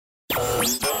So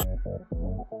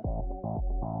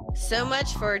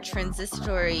much for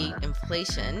transitory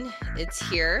inflation. It's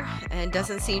here and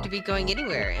doesn't seem to be going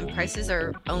anywhere, and prices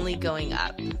are only going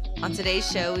up. On today's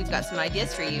show, we've got some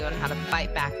ideas for you on how to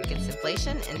fight back against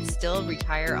inflation and still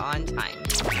retire on time.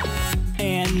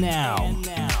 And now,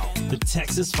 the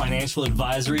Texas Financial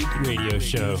Advisory Radio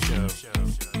Show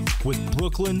with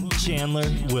Brooklyn Chandler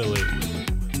Willie.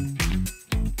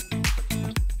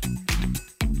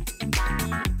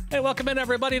 Hey, welcome in,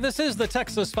 everybody. This is the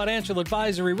Texas Financial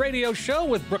Advisory Radio Show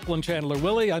with Brooklyn Chandler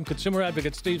Willie. I'm consumer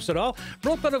advocate Steve Siddall.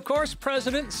 Brooklyn, of course,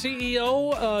 President,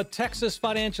 CEO, Texas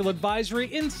Financial Advisory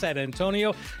in San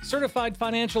Antonio, certified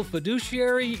financial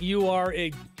fiduciary. You are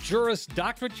a Juris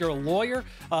Doctorate. You're a lawyer,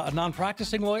 a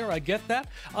non-practicing lawyer. I get that.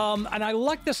 And I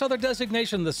like this other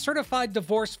designation, the Certified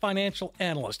Divorce Financial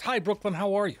Analyst. Hi, Brooklyn.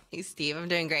 How are you? Hey, Steve. I'm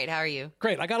doing great. How are you?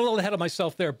 Great. I got a little ahead of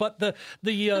myself there. But the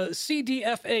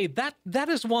CDFA, that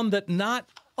is one that not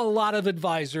a lot of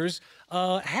advisors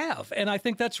have. And I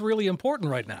think that's really important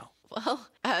right now. Well,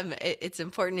 it's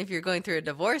important if you're going through a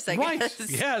divorce, I guess.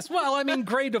 Yes. Well, I mean,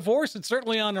 gray divorce, it's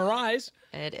certainly on the rise.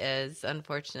 It is,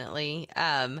 unfortunately.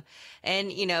 And,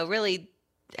 you know, really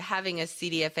having a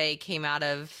CDFA came out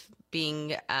of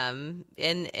being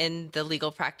in the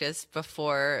legal practice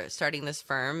before starting this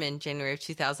firm in January of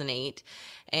 2008.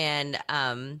 And,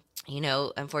 you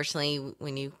know, unfortunately,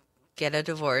 when you get a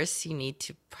divorce, you need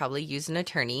to probably use an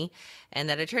attorney, and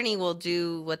that attorney will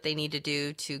do what they need to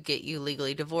do to get you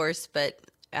legally divorced. But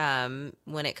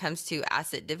when it comes to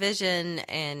asset division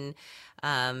and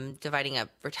dividing up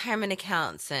retirement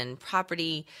accounts and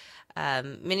property,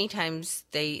 many times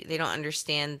they don't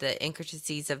understand the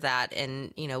intricacies of that,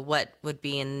 and you know what would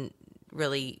be in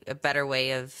really a better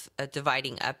way of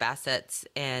dividing up assets.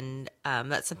 And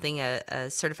that's something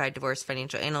a certified divorce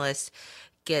financial analyst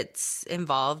gets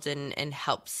involved and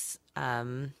helps,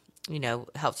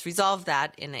 helps resolve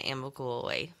that in an amicable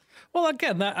way. Well,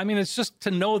 again, it's just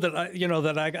to know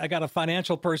that I got a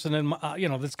financial person and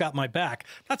that's got my back.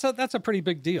 That's a pretty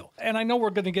big deal. And I know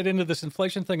we're going to get into this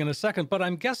inflation thing in a second, but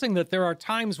I'm guessing that there are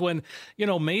times when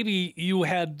maybe you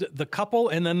had the couple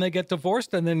and then they get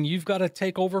divorced and then you've got to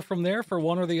take over from there for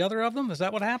one or the other of them. Is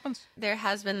that what happens? There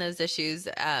has been those issues.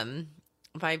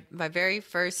 My very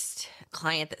first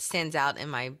client that stands out in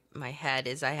my head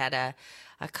is I had a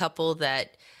couple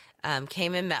that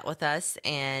came and met with us,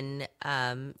 and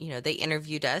they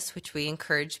interviewed us, which we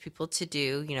encourage people to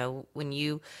do. You know, when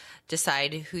you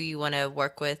decide who you want to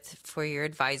work with for your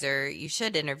advisor, you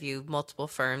should interview multiple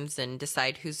firms and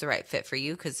decide who's the right fit for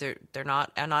you, because they're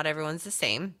not everyone's the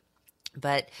same.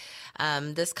 But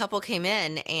this couple came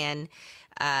in, and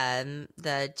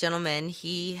the gentleman,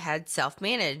 he had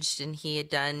self-managed, and he had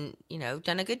done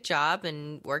a good job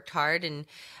and worked hard, and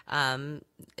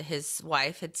his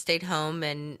wife had stayed home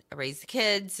and raised the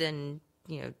kids and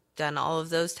done all of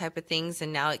those type of things.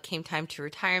 And now it came time to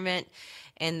retirement,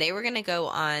 and they were going to go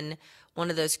on one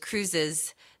of those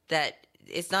cruises that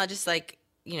it's not just like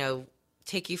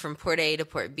take you from port A to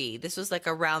port B. This was like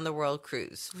a round the world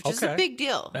cruise, which is a big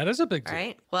deal. That is a big deal.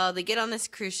 Right? Well, they get on this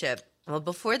cruise ship. Well,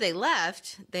 before they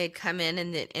left, they'd come in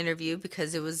and interview,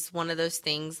 because it was one of those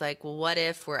things like, well, what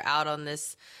if we're out on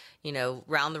this,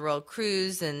 round the world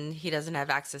cruise and he doesn't have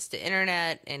access to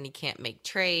internet and he can't make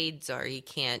trades, or he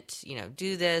can't,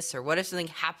 do this, or what if something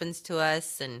happens to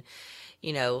us? And,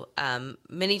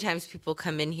 many times people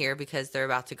come in here because they're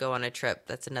about to go on a trip.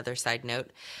 That's another side note.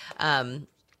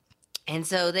 And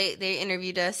so they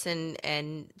interviewed us,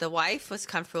 and the wife was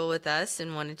comfortable with us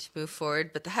and wanted to move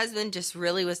forward, but the husband just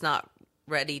really was not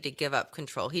ready to give up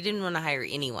control. He didn't want to hire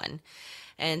anyone.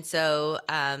 And so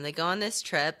they go on this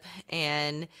trip,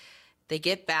 and they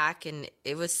get back, and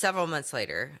it was several months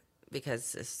later,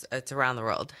 because it's around the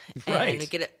world. Right.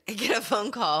 And I get a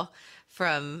phone call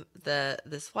from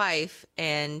this wife,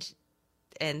 and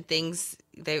things,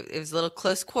 it was a little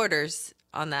close quarters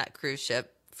on that cruise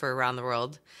ship for around the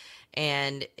world.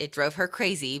 And it drove her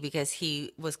crazy, because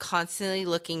he was constantly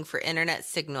looking for internet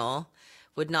signal,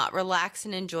 would not relax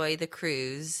and enjoy the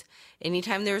cruise.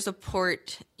 Anytime there was a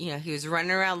port, he was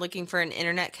running around looking for an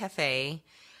internet cafe.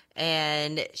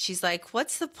 And she's like,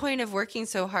 what's the point of working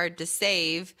so hard to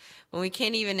save when we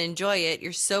can't even enjoy it?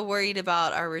 You're so worried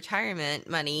about our retirement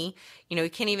money. We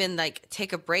can't even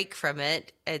take a break from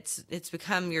it. It's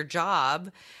become your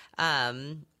job.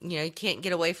 You can't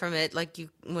get away from it. Like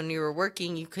when you were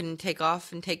working, you couldn't take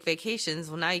off and take vacations.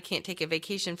 Well, now you can't take a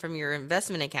vacation from your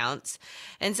investment accounts.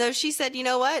 And so she said, you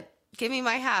know what? Give me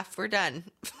my half. We're done.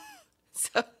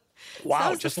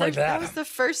 Wow, just like that. That was the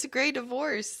first great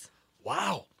divorce.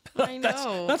 Wow. I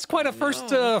know. That's quite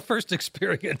a first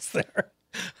experience there.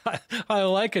 I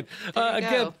like it.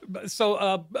 There you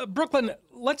So Brooklyn,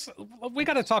 we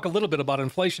got to talk a little bit about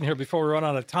inflation here before we run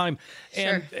out of time.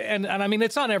 And, Sure. and I mean,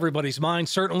 it's on everybody's mind,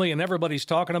 certainly, and everybody's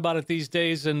talking about it these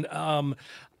days. And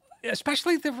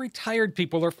especially the retired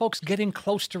people or folks getting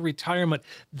close to retirement,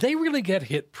 they really get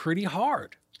hit pretty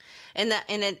hard. And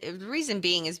the reason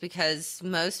being is because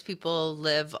most people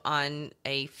live on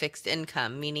a fixed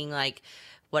income, meaning like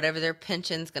whatever their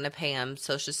pension's going to pay them,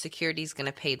 Social Security is going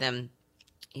to pay them.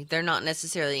 They're not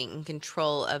necessarily in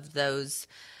control of those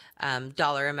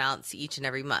dollar amounts each and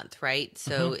every month, right?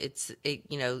 So it's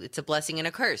a blessing and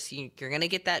a curse. You're going to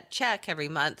get that check every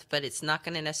month, but it's not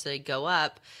going to necessarily go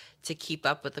up to keep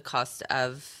up with the cost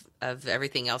of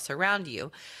everything else around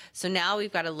you. So now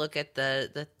we've got to look at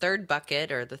the third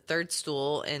bucket or the third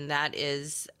stool, and that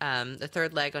is the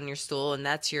third leg on your stool, and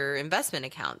that's your investment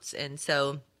accounts. And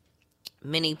so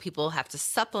many people have to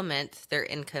supplement their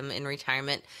income in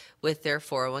retirement with their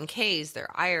 401ks, their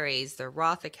IRAs, their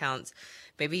Roth accounts.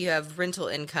 Maybe you have rental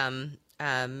income.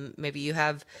 Maybe you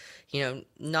have,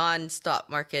 non-stock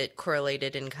market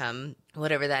correlated income,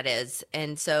 whatever that is.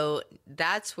 And so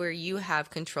that's where you have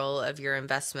control of your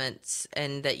investments,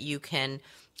 and that you can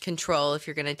control if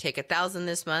you're going to take 1,000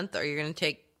 this month or you're going to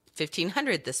take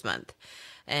 1,500 this month.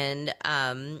 And,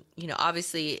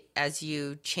 obviously, as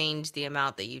you change the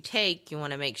amount that you take, you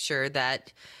want to make sure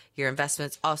that your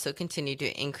investments also continue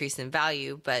to increase in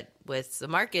value. But with the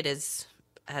market as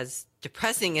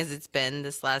depressing as it's been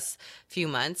this last few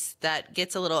months, that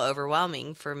gets a little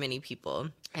overwhelming for many people.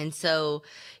 And so,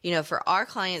 for our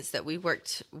clients that we work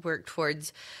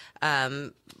towards,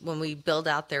 when we build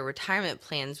out their retirement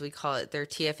plans, we call it their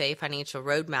TFA financial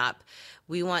roadmap.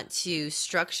 We want to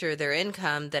structure their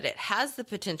income that it has the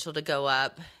potential to go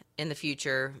up in the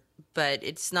future, but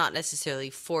it's not necessarily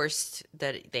forced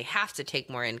that they have to take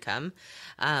more income.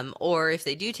 Or if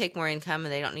they do take more income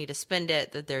and they don't need to spend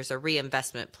it, that there's a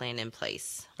reinvestment plan in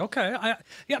place. Okay.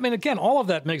 Again, all of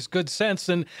that makes good sense.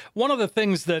 And one of the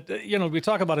things that, we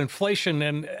talk about inflation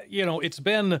and, it's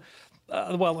been,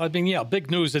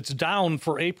 big news. It's down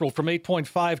for April from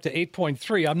 8.5 to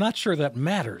 8.3. I'm not sure that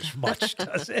matters much,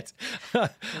 does it?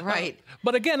 Right.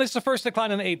 But again, it's the first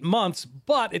decline in 8 months,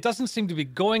 but it doesn't seem to be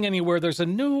going anywhere. There's a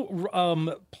new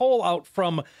poll out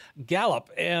from Gallup,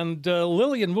 and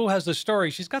Lillian Wu has the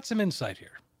story. She's got some insight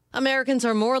here. Americans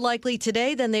are more likely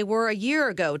today than they were a year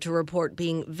ago to report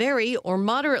being very or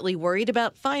moderately worried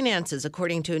about finances,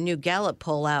 according to a new Gallup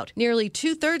poll out. Nearly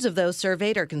 2/3 of those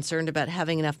surveyed are concerned about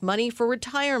having enough money for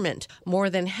retirement. More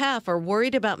than half are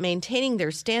worried about maintaining their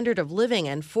standard of living,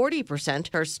 and 40%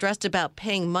 are stressed about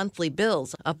paying monthly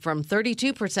bills, up from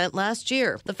 32% last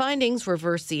year. The findings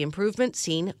reverse the improvement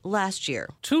seen last year.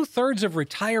 2/3 of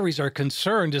retirees are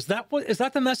concerned. Is that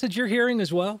the message you're hearing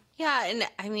as well? Yeah, and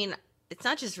I mean, it's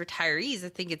not just retirees. I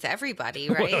think it's everybody,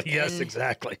 right? Well, yes, and,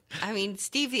 exactly. I mean,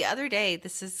 Steve, the other day,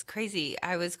 this is crazy.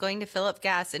 I was going to fill up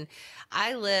gas, and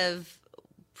I live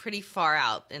pretty far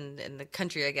out in the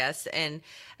country, I guess, and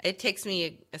it takes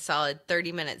me a solid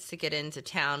 30 minutes to get into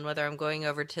town, whether I'm going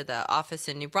over to the office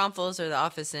in New Braunfels or the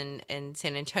office in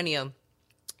San Antonio.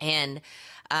 And,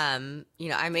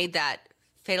 I made that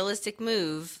fatalistic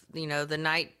move, the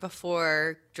night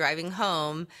before driving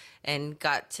home, and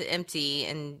got to empty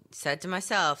and said to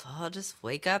myself, I'll just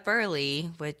wake up early,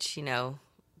 which,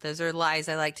 those are lies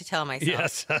I like to tell myself.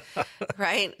 Yes.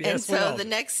 Right. Yes, and so well. the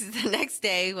next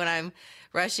day when I'm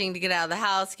rushing to get out of the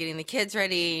house, getting the kids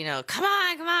ready, come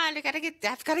on, I've got to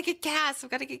get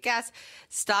gas.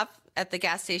 Stop at the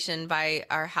gas station by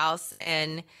our house,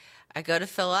 and I go to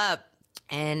fill up,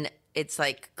 and it's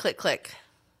like click, click.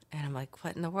 And I'm like,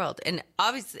 what in the world? And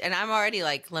obviously, and I'm already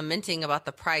like lamenting about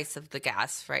the price of the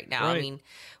gas right now. Right. I mean,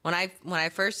 when I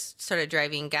first started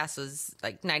driving, gas was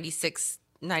like 96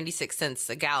 cents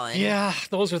a gallon. Yeah,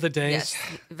 those are the days. Yes,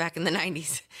 back in the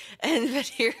 90s. But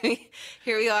here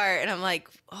we are, and I'm like,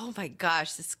 oh my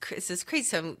gosh, this is crazy.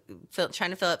 So I'm trying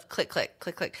to fill up, click, click,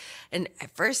 click, click. And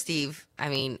at first, Steve, I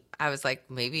mean, I was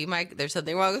like, maybe there's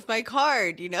something wrong with my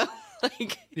card,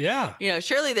 Like, Yeah.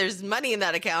 Surely there's money in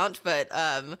that account, but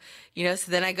so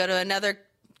then I go to another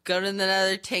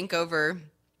tank over,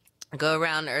 go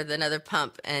around, or another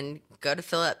pump, and go to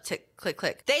fill up, tick, click,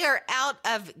 click. They are out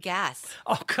of gas.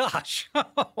 Oh, gosh.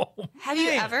 Oh, Have you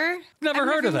ever? Never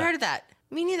heard of that. Heard of that.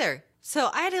 Me neither.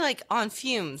 So I had to, on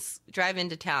fumes, drive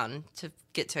into town to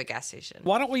get to a gas station.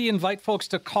 Why don't we invite folks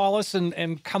to call us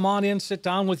and come on in, sit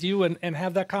down with you, and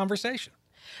have that conversation?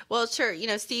 Well, sure.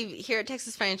 Steve, here at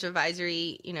Texas Financial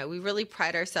Advisory, we really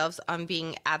pride ourselves on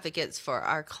being advocates for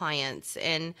our clients.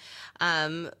 And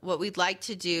what we'd like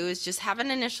to do is just have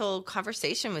an initial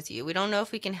conversation with you. We don't know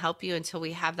if we can help you until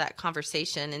we have that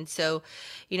conversation. And so,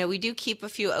 we do keep a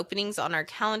few openings on our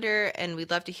calendar, and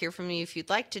we'd love to hear from you if you'd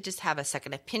like to just have a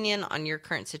second opinion on your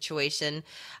current situation.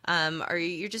 Or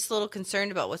you're just a little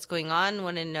concerned about what's going on,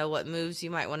 want to know what moves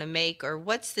you might want to make, or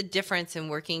what's the difference in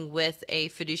working with a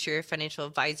fiduciary financial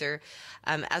advisor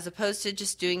as opposed to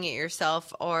just doing it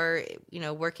yourself, or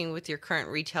working with your current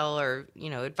retail or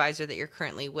advisor that you're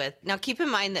currently with. Now, keep in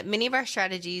mind that many of our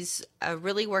strategies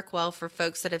really work well for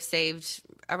folks that have saved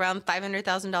around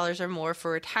 $500,000 or more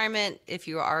for retirement. If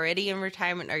you're already in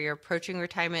retirement, or you're approaching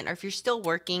retirement, or if you're still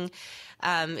working,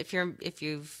 if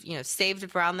you've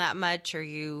saved around that much, or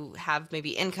you have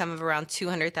maybe income of around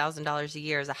 $200,000 a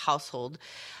year as a household.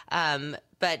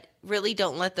 But really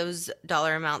don't let those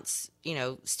dollar amounts,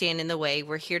 stand in the way.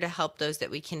 We're here to help those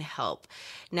that we can help.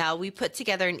 Now, we put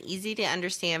together an easy to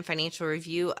understand financial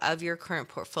review of your current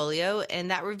portfolio, and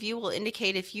that review will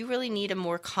indicate if you really need a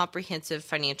more comprehensive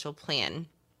financial plan.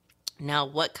 Now,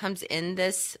 what comes in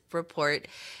this report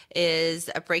is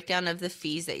a breakdown of the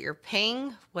fees that you're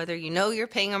paying, whether you're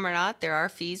paying them or not. There are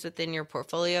fees within your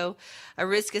portfolio, a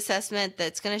risk assessment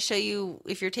that's going to show you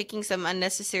if you're taking some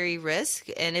unnecessary risk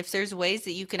and if there's ways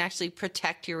that you can actually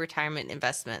protect your retirement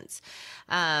investments.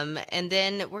 And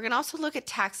then we're going to also look at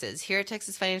taxes. Here at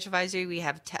Texas Financial Advisory, we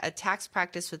have a tax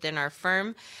practice within our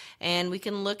firm, and we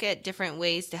can look at different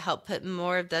ways to help put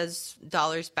more of those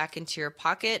dollars back into your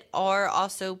pocket, or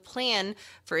also plan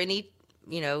for any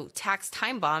tax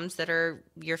time bombs that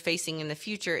you're facing in the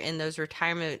future in those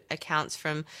retirement accounts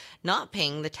from not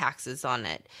paying the taxes on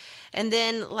it. And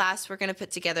then last, we're going to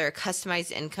put together a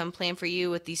customized income plan for you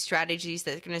with these strategies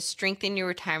that are going to strengthen your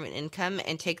retirement income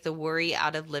and take the worry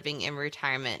out of living in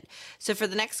retirement. So for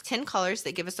the next 10 callers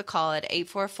that give us a call at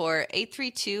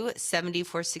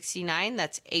 844-832-7469,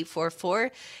 that's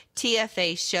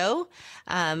 844-TFA-SHOW.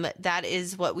 That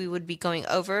is what we would be going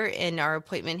over in our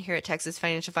appointment here at Texas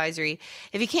Financial Advisory.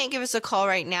 If you can't give us a call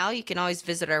right now, you can always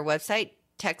visit our website,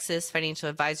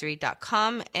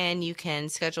 texasfinancialadvisory.com, and you can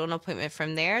schedule an appointment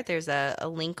from there. There's a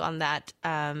link on that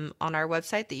on our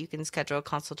website that you can schedule a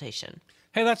consultation.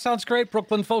 Hey, that sounds great,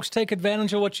 Brooklyn. Folks, take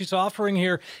advantage of what she's offering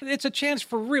here. It's a chance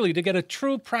for really to get a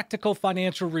true practical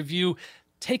financial review.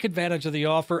 Take advantage of the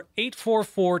offer.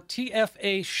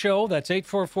 844-TFA-SHOW. That's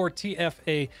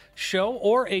 844-TFA-SHOW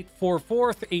or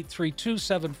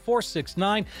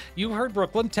 844-832-7469. You heard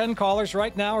Brooklyn. 10 callers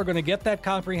right now are going to get that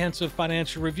comprehensive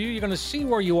financial review. You're going to see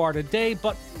where you are today,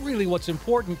 but really what's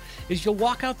important is you'll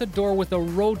walk out the door with a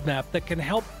roadmap that can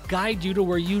help guide you to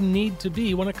where you need to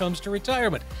be when it comes to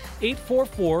retirement.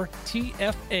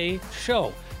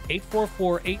 844-TFA-SHOW.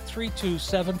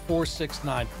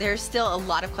 844-832-7469. There's still a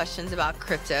lot of questions about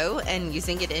crypto and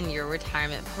using it in your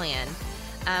retirement plan.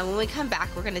 When we come back,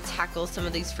 we're going to tackle some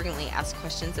of these frequently asked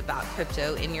questions about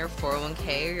crypto in your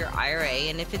 401k or your IRA,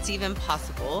 and if it's even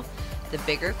possible. The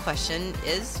bigger question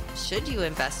is, should you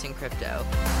invest in crypto?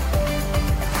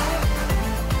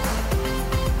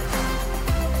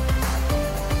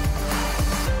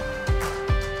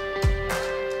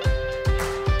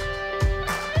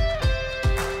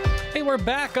 We're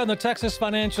back on the Texas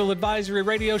Financial Advisory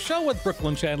Radio Show with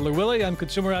Brooklyn Chandler Willie. I'm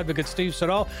consumer advocate Steve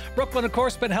Siddall. Brooklyn, of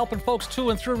course, been helping folks to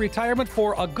and through retirement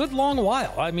for a good long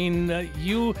while. I mean,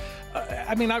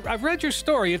 I've read your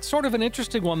story. It's sort of an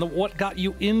interesting one. What got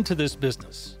you into this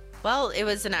business? Well, it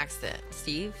was an accident,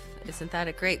 Steve. Isn't that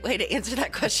a great way to answer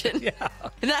that question? Yeah.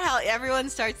 Isn't that how everyone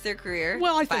starts their career?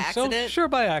 Well, I by think accident? so. Sure,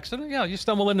 by accident. Yeah, you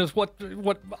stumble into what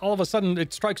all of a sudden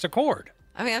it strikes a chord.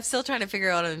 I mean, I'm still trying to figure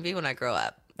out what I'm going to be when I grow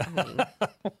up. I mean,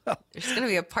 there's going to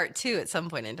be a part 2 at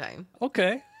some point in time.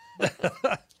 Okay.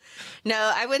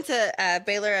 No, I went to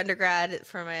Baylor undergrad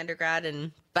for my undergrad,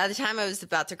 and by the time I was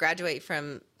about to graduate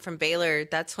from Baylor,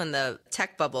 that's when the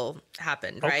tech bubble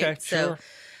happened, right? Okay, so sure.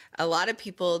 A lot of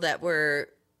people that were,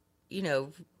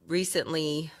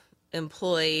 recently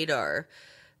employed or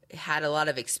had a lot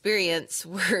of experience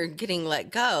were getting let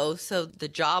go. So the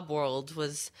job world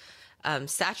was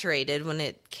saturated when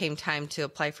it came time to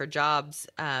apply for jobs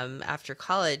after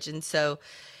college. And so,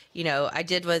 I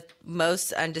did what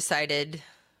most undecided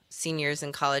seniors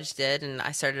in college did, and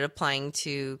I started applying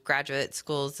to graduate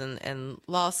schools and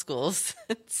law schools.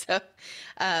 So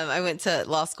I went to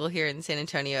law school here in San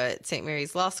Antonio at St.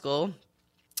 Mary's Law School.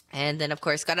 And then, of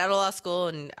course, got out of law school,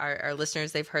 and our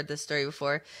listeners, they've heard this story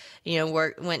before,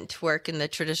 went to work in the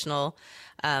traditional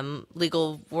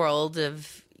legal world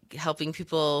of helping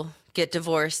people get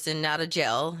divorced and out of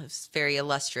jail. It's very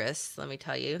illustrious, let me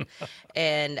tell you.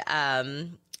 And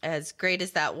as great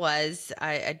as that was,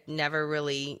 I never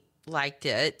really liked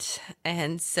it.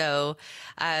 And so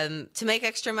to make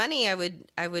extra money, I would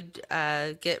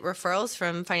get referrals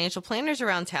from financial planners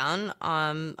around town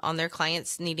on their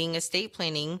clients needing estate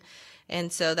planning.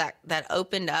 And so that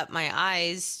opened up my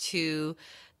eyes to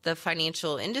the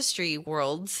financial industry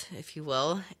worlds, if you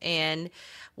will. And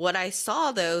what I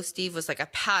saw, though, Steve, was like a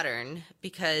pattern,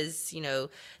 because,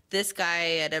 this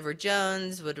guy at Edward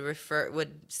Jones would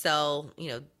sell,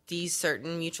 these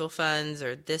certain mutual funds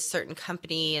or this certain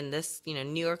company, and this,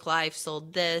 New York Life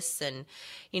sold this. And,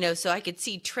 so I could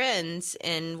see trends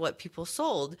in what people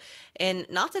sold. And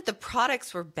not that the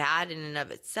products were bad in and of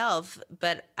itself,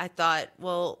 but I thought,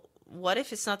 well, what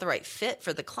if it's not the right fit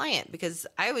for the client? Because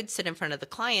I would sit in front of the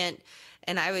client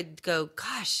and I would go,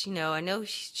 gosh, I know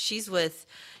she's with,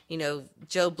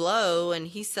 Joe Blow and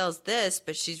he sells this,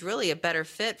 but she's really a better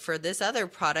fit for this other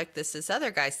product this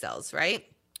other guy sells, right?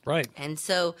 Right. And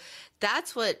so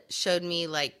that's what showed me,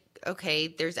 like, okay,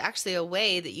 there's actually a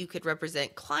way that you could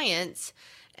represent clients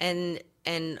and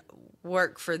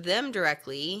work for them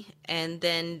directly, and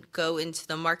then go into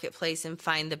the marketplace and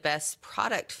find the best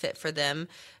product fit for them,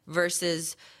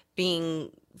 versus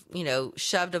being,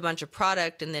 shoved a bunch of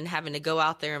product and then having to go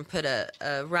out there and put a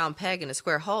round peg in a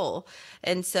square hole.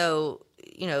 And so,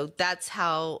 that's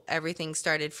how everything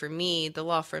started for me. The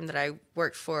law firm that I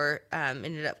worked for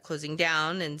ended up closing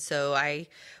down. And so I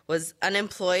was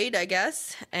unemployed, I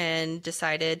guess, and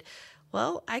decided,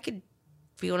 well, I could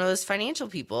be one of those financial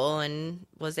people, and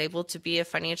was able to be a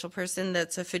financial person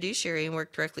that's a fiduciary and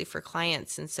work directly for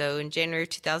clients. And so in January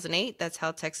 2008, that's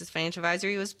how Texas Financial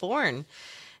Advisory was born.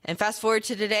 And fast forward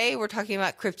to today, we're talking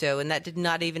about crypto, and that did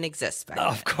not even exist back then.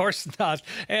 Of course not.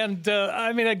 And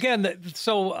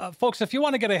folks, if you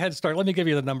want to get a head start, let me give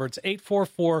you the number. It's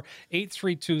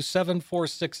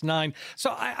 844-832-7469. So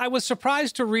I was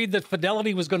surprised to read that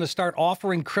Fidelity was going to start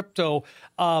offering crypto.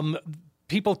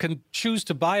 People can choose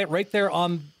to buy it right there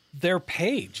on their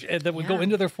page that would go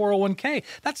into their 401k.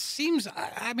 That seems,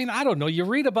 I don't know. You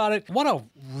read about it. What a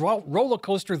roller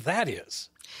coaster that is.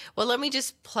 Well, let me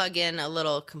just plug in a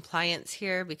little compliance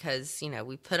here, because,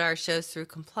 we put our shows through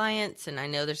compliance, and I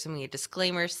know there's going to be a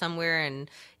disclaimer somewhere and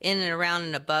in and around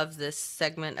and above this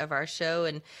segment of our show.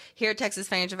 And here at Texas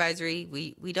Financial Advisory,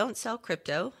 we don't sell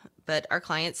crypto, but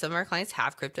some of our clients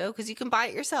have crypto because you can buy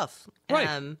it yourself.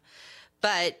 Right.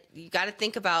 But you got to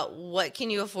think about what can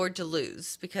you afford to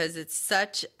lose, because it's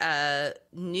such a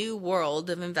new world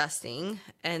of investing.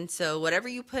 And so whatever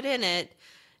you put in it,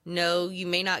 you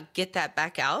may not get that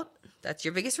back out. That's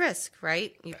your biggest risk,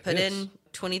 right? You put in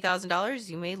 $20,000,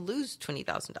 you may lose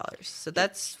 $20,000. So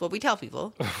that's what we tell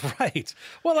people. Right.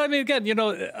 Well, again,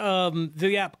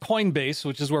 the app Coinbase,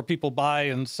 which is where people buy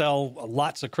and sell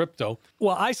lots of crypto.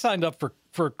 Well, I signed up for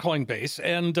Coinbase,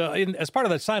 and as part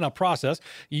of that sign-up process,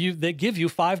 they give you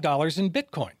 $5 in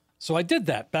Bitcoin. So I did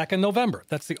that back in November.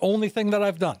 That's the only thing that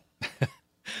I've done.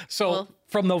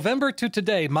 From November to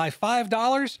today, my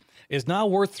 $5 is now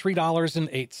worth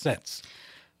 $3.08.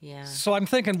 Yeah. So I'm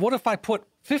thinking, what if I put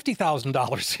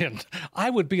 $50,000 in? I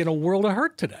would be in a world of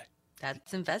hurt today.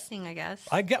 That's investing, I guess.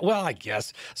 I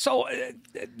guess. So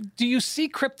do you see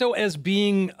crypto as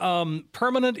being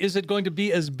permanent? Is it going to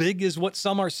be as big as what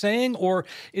some are saying? Or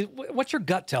what's your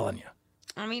gut telling you?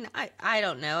 I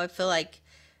don't know. I feel like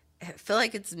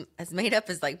it's as made up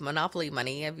as like monopoly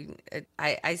money.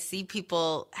 I see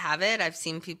people have it. I've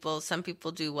seen some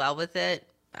people do well with it.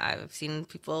 I've seen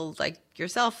people like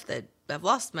yourself that have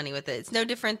lost money with it. It's no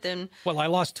different than... Well, I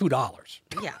lost $2.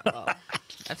 Yeah, well,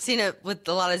 I've seen it with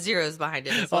a lot of zeros behind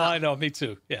it as well. Oh, I know, me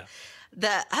too, yeah.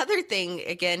 The other thing,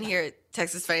 again, here at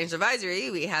Texas Financial Advisory,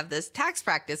 we have this tax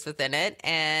practice within it,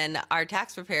 and our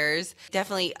tax preparers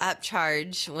definitely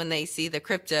upcharge when they see the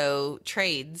crypto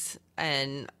trades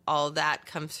and all that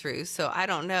comes through. So I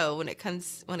don't know, when it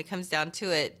comes down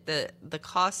to it, the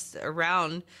costs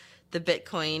around the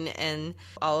Bitcoin and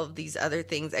all of these other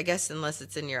things, I guess, unless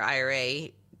it's in your IRA,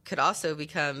 could also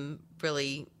become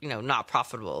really, not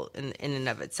profitable in and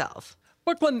of itself.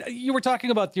 Brooklyn, you were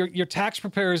talking about your tax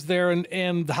preparers there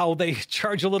and how they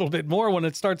charge a little bit more when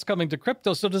it starts coming to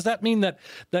crypto. So does that mean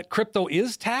that crypto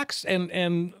is taxed,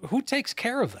 and who takes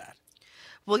care of that?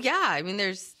 Well, yeah.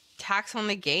 There's tax on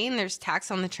the gain. There's tax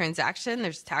on the transaction.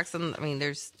 There's tax on,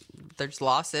 there's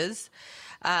losses.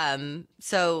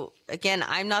 So again,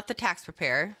 I'm not the tax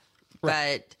preparer,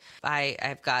 right, but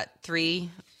I've got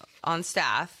 3 on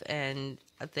staff, and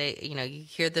they, you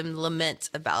hear them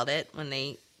lament about it when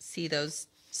they see those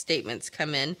statements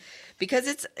come in, because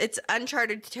it's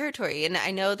uncharted territory. And I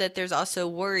know that there's also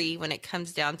worry when it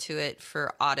comes down to it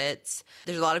for audits.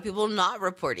 There's a lot of people not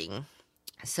reporting.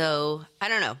 So I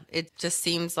don't know. It just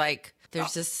seems like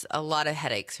there's just a lot of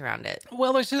headaches around it.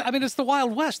 Well, it's the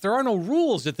Wild West. There are no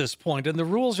rules at this point, and the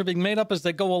rules are being made up as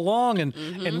they go along. And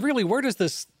and really, where does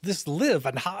this live,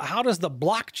 and how does the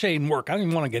blockchain work? I don't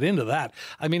even want to get into that.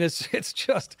 I mean,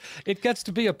 it gets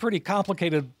to be a pretty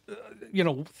complicated,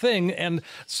 thing. And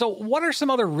so, what are some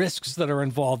other risks that are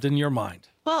involved in your mind?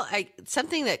 Well,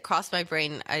 something that crossed my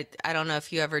brain, I don't know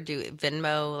if you ever do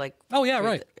Venmo, like. Oh yeah,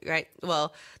 right. Right.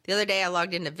 Well, the other day I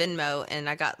logged into Venmo and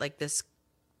I got like this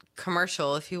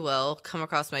commercial, if you will, come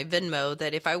across my Venmo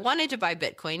that if I wanted to buy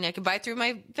Bitcoin, I could buy through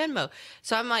my Venmo.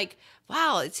 So I'm like,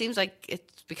 wow, it seems like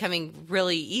it's becoming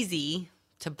really easy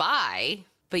to buy,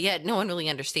 but yet no one really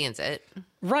understands it.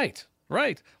 Right.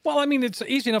 Well, I mean, it's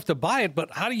easy enough to buy it,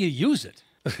 but how do you use it?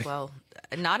 Well,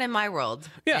 not in my world.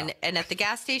 Yeah. And at the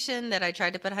gas station that I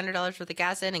tried to put $100 worth of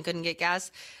gas in and couldn't get gas,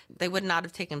 they would not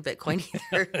have taken Bitcoin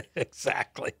either.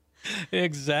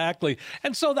 Exactly.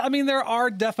 And so, I mean, there are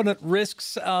definite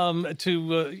risks to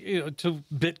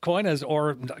Bitcoin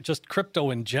or just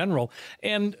crypto in general.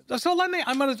 And so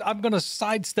I'm going to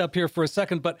sidestep here for a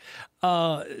second. But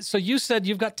so you said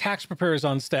you've got tax preparers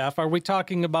on staff. Are we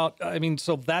talking about,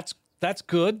 so that's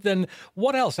good. Then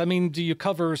what else? I mean, do you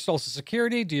cover Social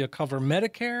Security? Do you cover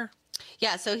Medicare?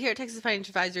 Yeah. So here at Texas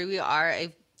Financial Advisory, we are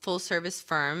a full service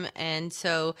firm. And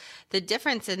so the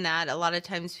difference in that, a lot of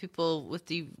times people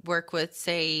work with,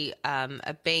 say,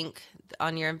 a bank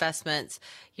on your investments,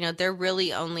 they're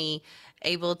really only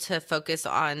able to focus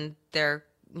on their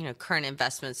current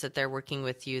investments that they're working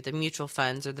with you, the mutual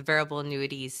funds or the variable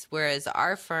annuities. Whereas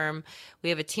our firm, we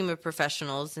have a team of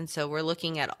professionals. And so we're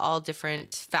looking at all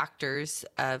different factors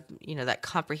of, that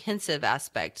comprehensive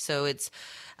aspect. So it's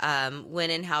when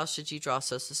and how should you draw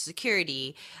Social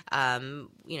Security?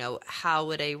 How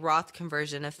would a Roth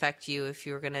conversion affect you if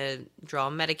you were going to draw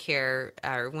Medicare,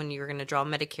 or when you were going to draw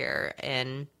Medicare?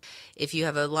 And if you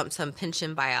have a lump sum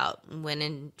pension buyout, when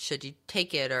and should you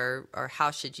take it, or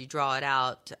how should you draw it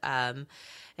out?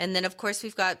 And then, of course,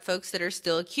 we've got folks that are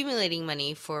still accumulating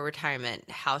money for retirement.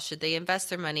 How should they invest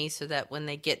their money so that when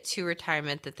they get to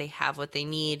retirement that they have what they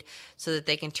need so that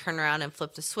they can turn around and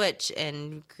flip the switch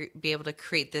and be able to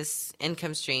create this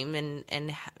income stream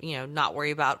and not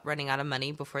worry about running out of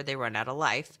money before they run out of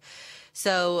life.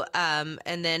 So,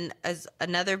 and then as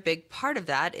another big part of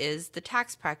that is the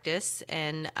tax practice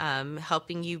and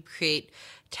helping you create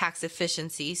tax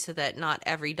efficiency so that not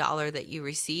every dollar that you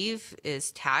receive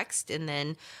is taxed, and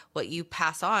then what you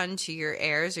pass on to your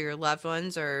heirs or your loved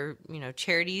ones or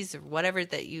charities or whatever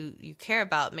that you care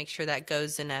about, make sure that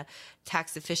goes in a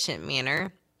tax efficient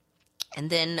manner. And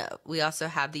then we also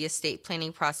have the estate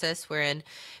planning process, wherein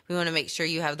we want to make sure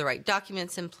you have the right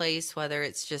documents in place, whether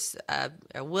it's just a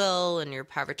will and your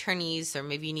power of attorneys, or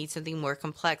maybe you need something more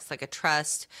complex like a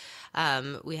trust.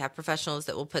 We have professionals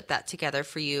that will put that together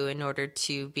for you in order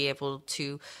to be able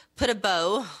to put a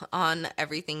bow on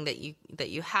everything that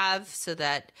you have, so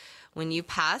that when you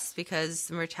pass, because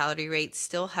the mortality rate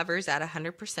still hovers at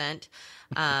 100%,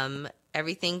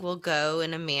 everything will go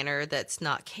in a manner that's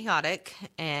not chaotic,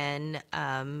 and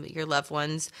your loved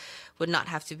ones would not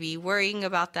have to be worrying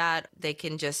about that. They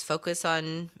can just focus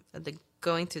on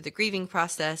going through the grieving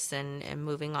process and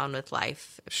moving on with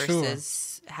life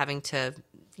versus having to,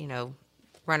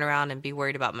 run around and be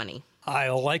worried about money. I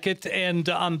like it. And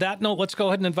on that note, let's go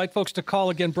ahead and invite folks to call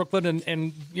again, Brooklyn,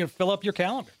 and fill up your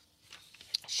calendar.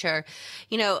 Sure.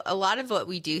 A lot of what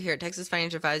we do here at Texas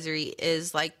Financial Advisory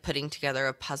is like putting together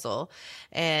a puzzle.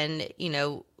 And,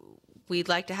 we'd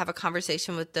like to have a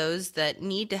conversation with those that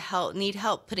need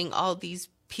help putting all these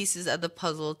pieces of the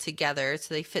puzzle together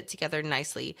so they fit together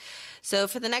nicely. So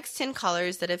for the next 10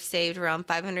 callers that have saved around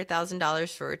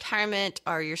 $500,000 for retirement,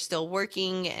 or you're still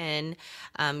working and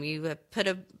you have put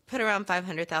around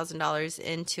 $500,000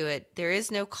 into it, there is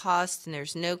no cost and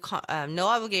there's no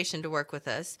obligation to work with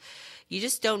us. You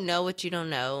just don't know what you don't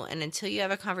know. And until you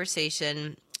have a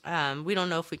conversation, we don't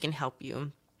know if we can help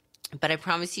you. But I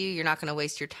promise you're not going to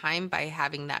waste your time by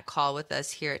having that call with us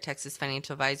here at Texas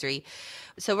Financial Advisory.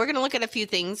 So we're going to look at a few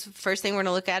things. First thing we're going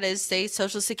to look at is, say,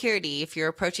 Social Security. If you're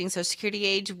approaching Social Security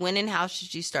age, when and how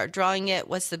should you start drawing it?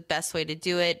 What's the best way to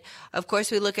do it? Of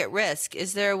course, we look at risk.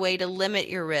 Is there a way to limit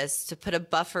your risk, to put a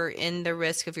buffer in the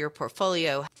risk of your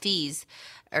portfolio? Fees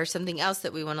or something else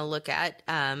that we want to look at.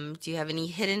 Do you have any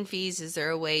hidden fees? Is there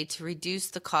a way to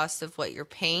reduce the cost of what you're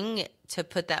paying to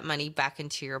put that money back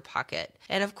into your pocket.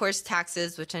 And of course,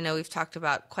 taxes, which I know we've talked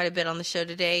about quite a bit on the show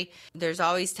today. There's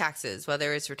always taxes,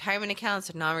 whether it's retirement accounts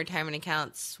or non-retirement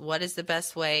accounts. What is the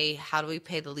best way? How do we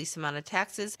pay the least amount of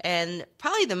taxes? And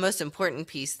probably the most important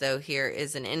piece, though, here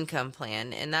is an income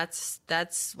plan. And that's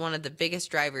one of the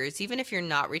biggest drivers. Even if you're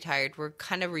not retired, we're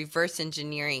kind of reverse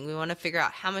engineering. We want to figure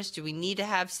out how much do we need to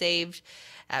have saved,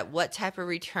 at what type of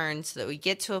return, so that we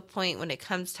get to a point when it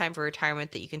comes time for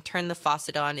retirement that you can turn the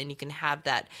faucet on and you can have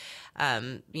that,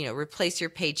 replace your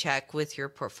paycheck with your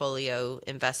portfolio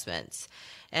investments.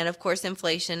 And of course,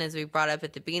 inflation, as we brought up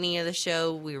at the beginning of the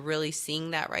show, we're really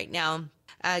seeing that right now.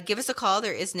 Give us a call.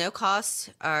 There is no cost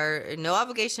or no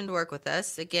obligation to work with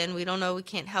us. Again, we don't know we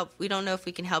can't help. We don't know if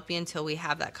we can help you until we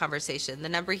have that conversation. The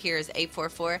number here is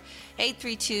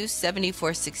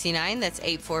 844-832-7469. That's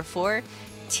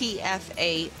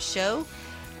 844-TFA show.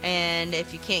 And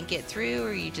if you can't get through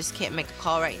or you just can't make a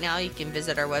call right now, you can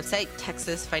visit our website,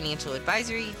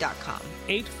 texasfinancialadvisory.com.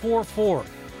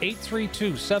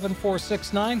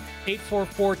 844-832-7469,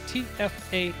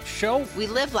 844-TFA show. We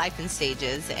live life in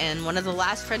stages, and one of the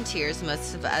last frontiers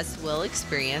most of us will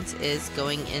experience is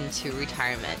going into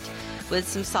retirement. With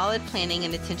some solid planning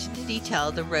and attention to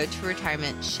detail, the road to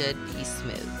retirement should be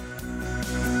smooth.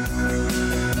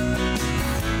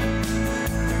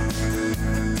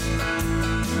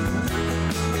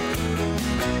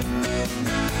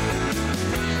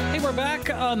 We're back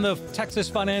on the Texas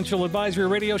Financial Advisory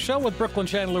Radio Show with Brooklyn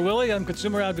Chandler Willie. I'm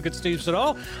consumer advocate Steve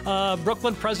Siddall.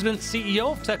 Brooklyn, President,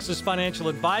 CEO of Texas Financial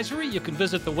Advisory. You can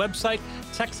visit the website,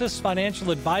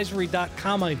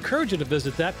 texasfinancialadvisory.com. I encourage you to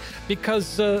visit that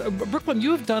because, Brooklyn,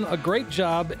 you've done a great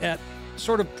job at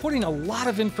sort of putting a lot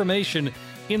of information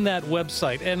in that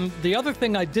website. And the other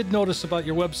thing I did notice about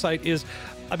your website is,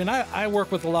 I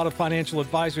work with a lot of financial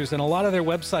advisors, and a lot of their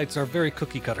websites are very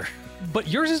cookie cutter. But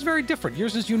yours is very different.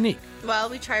 Yours is unique. Well,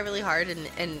 we try really hard,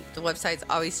 and the website's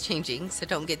always changing, so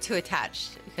don't get too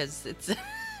attached because it's...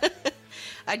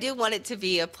 I do want it to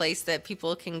be a place that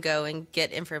people can go and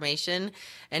get information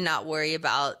and not worry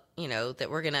about,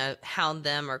 that we're going to hound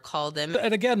them or call them.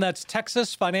 And again, that's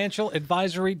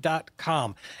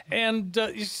texasfinancialadvisory.com. And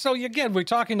so again, we're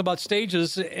talking about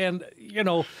stages, and,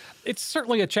 it's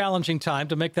certainly a challenging time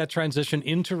to make that transition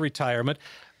into retirement.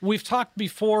 We've talked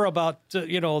before about,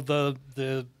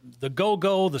 the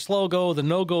go-go, the slow-go, the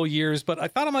no-go years, but I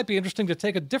thought it might be interesting to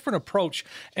take a different approach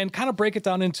and kind of break it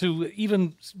down into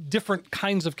even different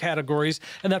kinds of categories.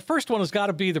 And that first one has got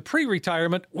to be the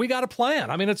pre-retirement. We got a plan.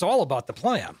 It's all about the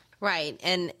plan. Right.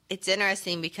 And it's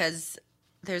interesting because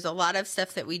there's a lot of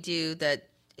stuff that we do that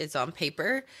is on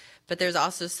paper, but there's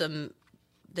also some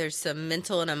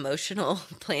mental and emotional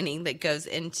planning that goes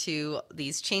into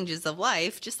these changes of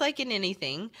life, just like in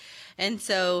anything. And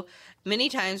so many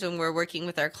times when we're working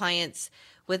with our clients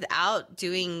without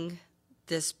doing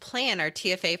this plan, our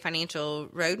TFA financial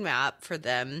roadmap for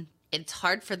them, it's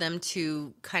hard for them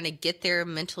to kind of get there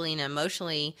mentally and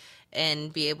emotionally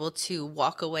and be able to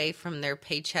walk away from their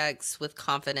paychecks with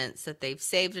confidence that they've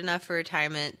saved enough for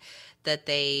retirement, that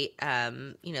they,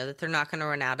 that they're not going to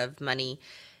run out of money,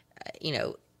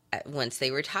 once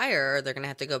they retire, or they're going to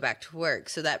have to go back to work.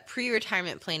 So that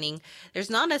pre-retirement planning, there's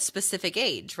not a specific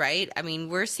age, right?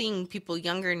 We're seeing people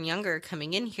younger and younger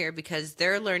coming in here because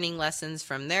they're learning lessons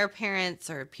from their parents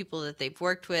or people that they've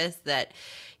worked with that,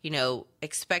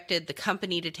 expected the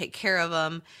company to take care of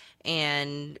them.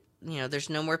 And, there's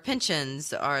no more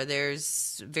pensions, or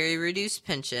there's very reduced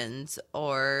pensions,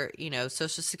 or,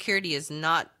 Social Security is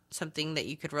not something that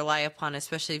you could rely upon,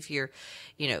 especially if you're,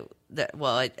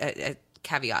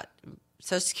 caveat,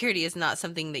 Social Security is not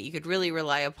something that you could really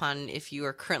rely upon if you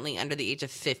are currently under the age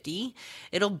of 50.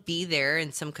 It'll be there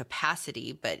in some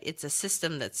capacity, but it's a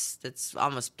system that's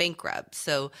almost bankrupt.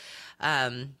 So,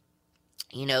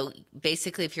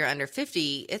 basically if you're under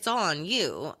 50, it's all on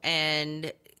you.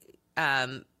 And,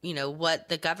 what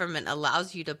the government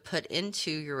allows you to put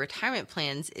into your retirement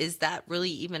plans, is that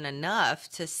really even enough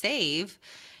to save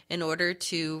in order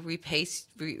to replace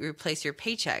your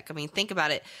paycheck? Think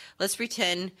about it. Let's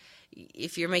pretend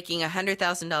if you're making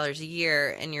 $100,000 a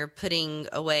year and you're putting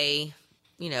away,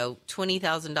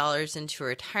 $20,000 into a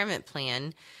retirement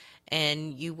plan,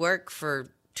 and you work for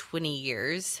 20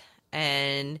 years.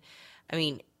 And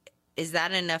is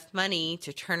that enough money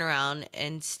to turn around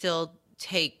and still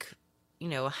take,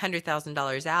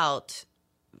 $100,000 out,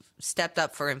 stepped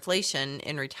up for inflation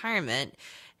in retirement,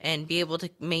 and be able to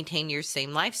maintain your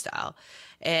same lifestyle?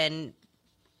 And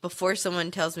before someone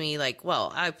tells me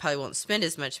well, I probably won't spend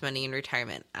as much money in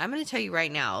retirement, I'm going to tell you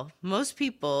right now, most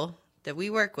people that we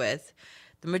work with,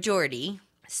 the majority,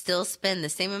 still spend the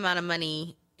same amount of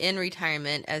money in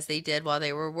retirement as they did while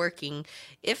they were working,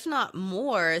 if not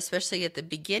more, especially at the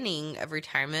beginning of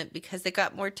retirement, because they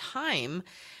got more time.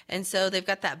 And so they've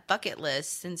got that bucket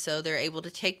list. And so they're able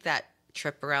to take that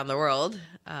trip around the world.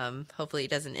 Hopefully it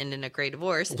doesn't end in a great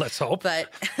divorce. Let's hope.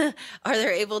 But or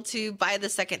they're able to buy the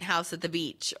second house at the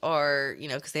beach, or,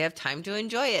 because they have time to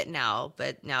enjoy it now,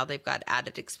 but now they've got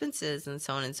added expenses and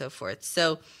so on and so forth.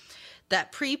 So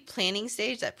that pre-planning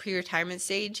stage, that pre-retirement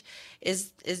stage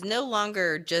is no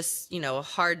longer just, a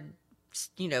hard,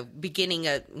 beginning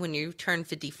when you turn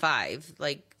 55.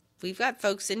 Like, we've got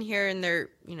folks in here in their,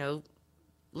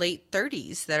 late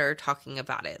 30s that are talking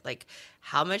about it. Like,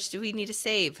 how much do we need to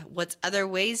save? What's other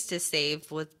ways to save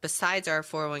besides our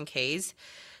 401ks,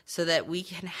 so that we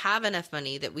can have enough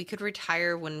money that we could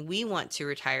retire when we want to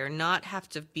retire, not have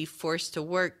to be forced to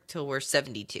work till we're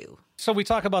 72. So we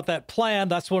talk about that plan.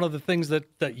 That's one of the things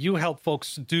that you help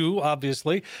folks do,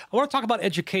 obviously. I want to talk about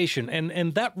education,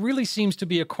 and that really seems to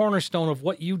be a cornerstone of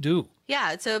what you do.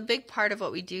 Yeah, so a big part of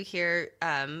what we do here,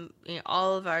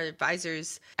 all of our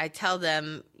advisors, I tell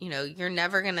them, you're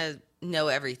never going to know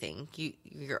everything.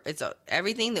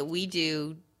 Everything that we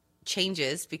do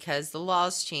changes because the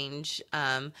laws change,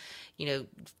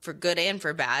 for good and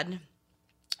for bad.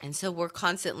 And so we're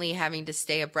constantly having to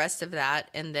stay abreast of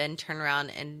that, and then turn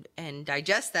around and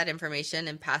digest that information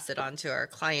and pass it on to our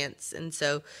clients. And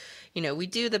so, we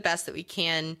do the best that we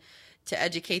can to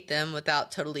educate them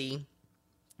without totally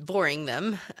boring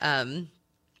them.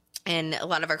 And a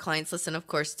lot of our clients listen, of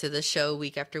course, to the show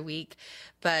week after week.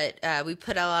 But we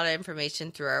put a lot of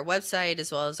information through our website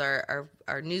as well as our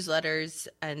newsletters.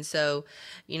 And so,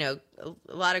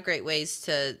 a lot of great ways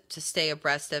to stay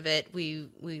abreast of it. We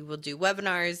will do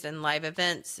webinars and live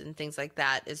events and things like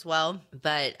that as well.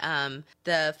 But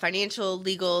the financial,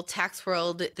 legal, tax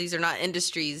world, these are not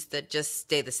industries that just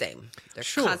stay the same. They're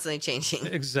constantly changing.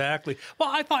 Exactly.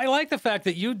 Well, I like the fact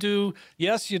that you do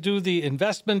the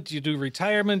investment, you do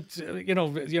retirement,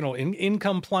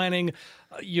 income planning.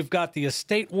 You've got the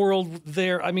estate world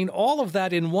there. I mean, all of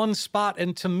that in one spot.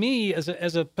 And to me, as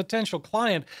a potential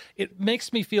client, it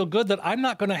makes me feel good that I'm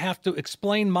not going to have to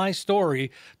explain my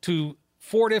story to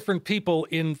 4 different people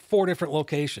in 4 different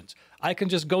locations. I can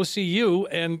just go see you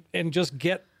and just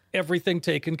get everything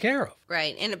taken care of.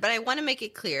 Right. But I want to make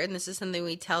it clear, and this is something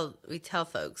we tell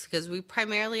folks, because we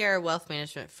primarily are a wealth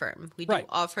management firm. We do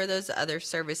offer those other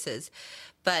services.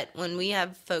 But when we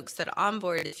have folks that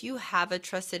onboard, if you have a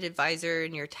trusted advisor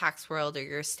in your tax world or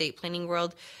your estate planning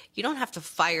world, you don't have to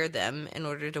fire them in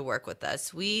order to work with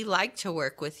us. We like to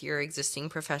work with your existing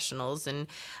professionals. And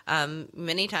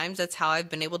many times that's how I've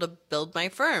been able to build my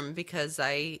firm, because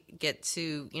I get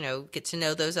to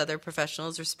know those other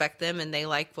professionals, respect them, and they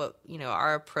like what,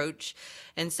 our approach.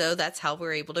 And so that's how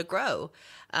we're able to grow.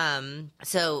 But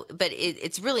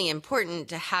it's really important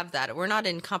to have that. We're not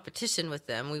in competition with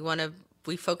them.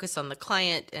 We focus on the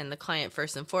client and the client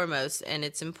first and foremost, and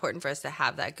it's important for us to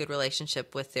have that good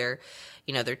relationship with their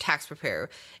tax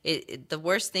preparer. The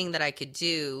worst thing that I could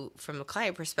do from a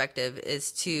client perspective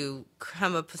is to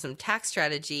come up with some tax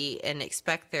strategy and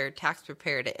expect their tax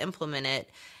preparer to implement it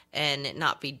and it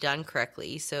not be done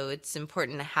correctly. So it's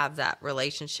important to have that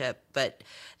relationship. But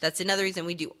that's another reason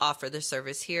we do offer the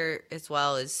service here as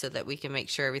well, is so that we can make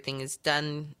sure everything is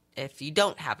done if you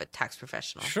don't have a tax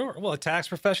professional. Sure. Well, a tax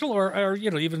professional or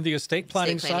even the estate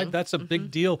planning side, that's a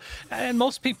big deal. And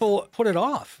most people put it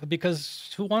off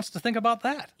because who wants to think about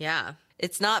that? Yeah.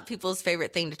 It's not people's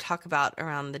favorite thing to talk about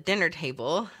around the dinner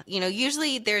table.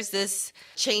 Usually there's this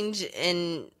change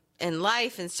in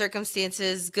life and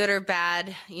circumstances, good or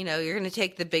bad. You're going to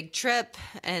take the big trip.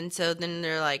 And so then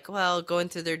they're like, well, going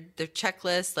through their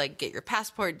checklist, like get your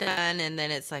passport done. And then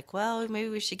it's like, well, maybe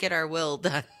we should get our will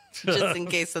done. Just in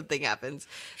case something happens.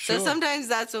 Sure. So sometimes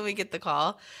that's when we get the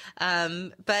call.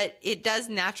 But it does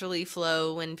naturally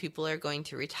flow when people are going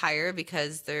to retire,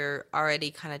 because they're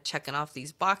already kind of checking off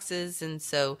these boxes. And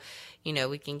so,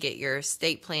 we can get your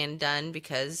estate plan done,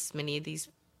 because many of these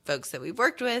folks that we've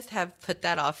worked with have put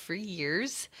that off for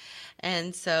years.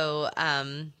 And so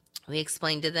we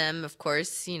explained to them, of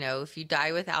course, if you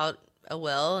die without a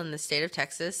will in the state of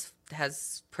Texas,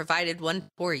 has provided one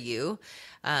for you.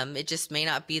 It just may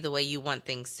not be the way you want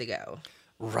things to go.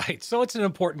 Right. So it's an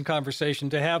important conversation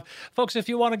to have. Folks, if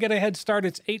you want to get a head start,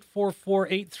 it's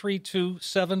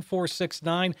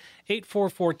 844-832-7469,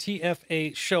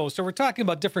 844-TFA-SHOW. So we're talking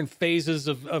about different phases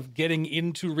of getting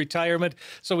into retirement.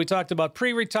 So we talked about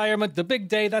pre-retirement, the big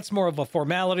day. That's more of a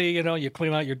formality. You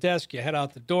clean out your desk, you head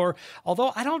out the door.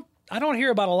 Although I don't I don't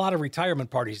hear about a lot of retirement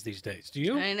parties these days. Do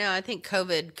you? I know. I think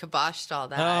COVID kiboshed all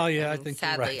that. Oh, yeah, I and think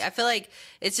you're sadly, right. I feel like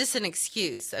it's just an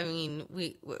excuse. I mean,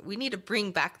 we need to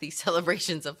bring back these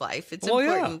celebrations of life. It's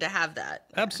important to have that.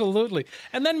 Absolutely.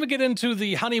 And then we get into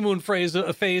the honeymoon phase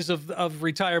of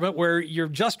retirement where you're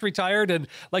just retired. And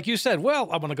like you said, well,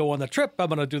 I'm going to go on the trip. I'm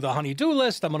going to do the honey-do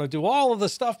list. I'm going to do all of the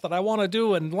stuff that I want to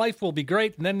do, and life will be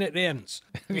great. And then it ends,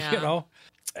 Yeah. you know?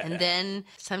 And then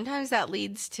sometimes that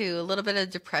leads to a little bit of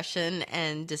depression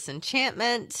and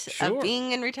disenchantment Sure. of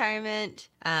being in retirement.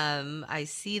 I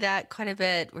see that quite a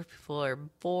bit where people are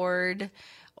bored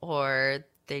or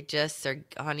they just are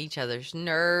on each other's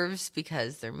nerves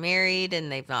because they're married and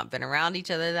they've not been around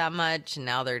each other that much. And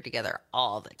now they're together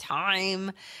all the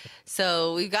time.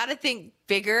 So we've got to think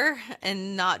bigger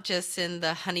and not just in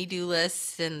the honey-do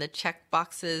list and the check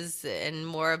boxes, and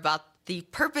more about the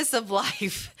purpose of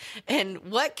life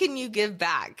and what can you give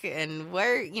back, and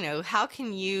where, how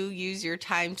can you use your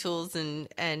time, tools,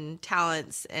 and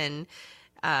talents. And,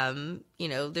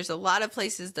 there's a lot of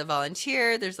places to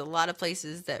volunteer. There's a lot of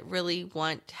places that really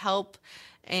want help.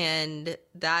 And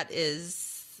that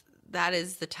is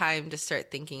the time to start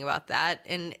thinking about that.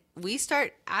 And we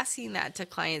start asking that to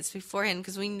clients beforehand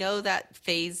because we know that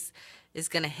phase is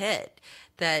going to hit,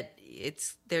 that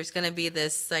there's going to be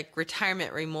this like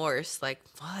retirement remorse, like,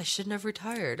 well, I shouldn't have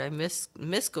retired. I miss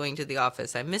going to the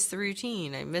office. I miss the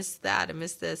routine. I miss that. I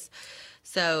miss this.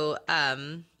 So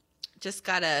just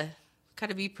gotta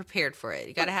be prepared for it.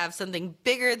 You gotta have something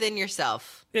bigger than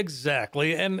yourself.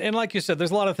 Exactly. And like you said,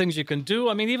 there's a lot of things you can do.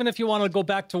 I mean, even if you want to go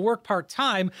back to work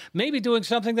part-time, maybe doing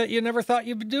something that you never thought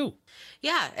you would do.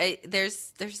 Yeah,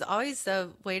 there's always a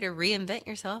way to reinvent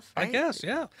yourself, right? I guess,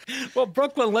 yeah. Well,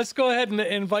 Brooklyn, let's go ahead and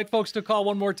invite folks to call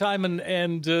one more time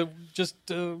and just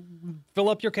fill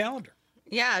up your calendar.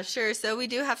 Yeah, sure. So we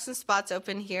do have some spots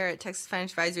open here at Texas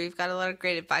Financial Advisory. We've got a lot of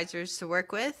great advisors to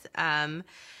work with. The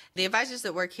advisors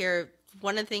that work here,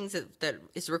 one of the things that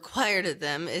is required of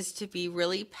them is to be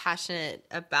really passionate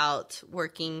about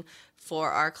working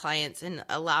for our clients and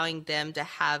allowing them to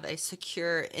have a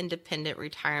secure, independent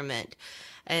retirement.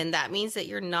 And that means that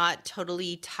you're not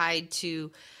totally tied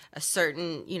to a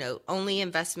certain, only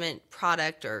investment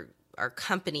product or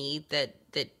company that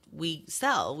we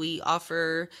sell. We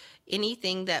offer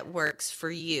anything that works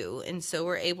for you. And so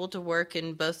we're able to work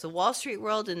in both the Wall Street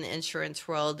world and the insurance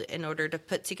world in order to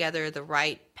put together the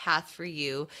right path for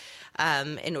you,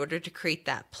 in order to create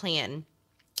that plan.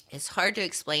 It's hard to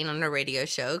explain on a radio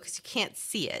show because you can't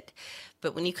see it.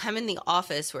 But when you come in the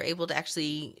office, we're able to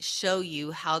actually show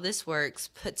you how this works,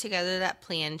 put together that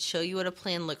plan, show you what a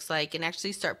plan looks like, and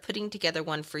actually start putting together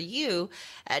one for you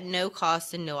at no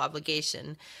cost and no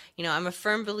obligation. I'm a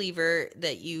firm believer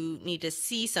that you need to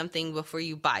see something before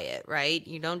you buy it, right?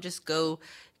 You don't just go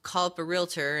call up a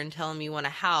realtor and tell them you want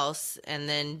a house and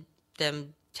then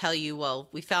them tell you, well,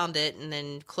 we found it, and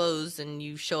then close, and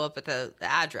you show up at the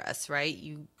address, right?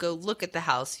 You go look at the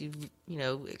house, you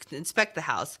inspect the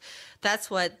house.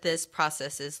 That's what this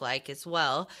process is like as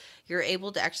well. You're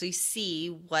able to actually see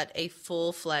what a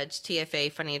full-fledged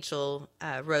TFA financial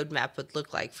roadmap would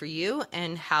look like for you,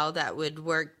 and how that would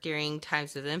work during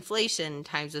times of inflation,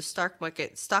 times of stock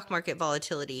market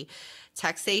volatility,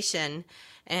 taxation,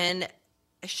 and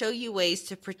show you ways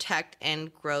to protect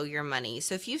and grow your money.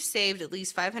 So if you've saved at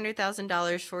least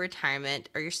 $500,000 for retirement,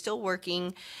 or you're still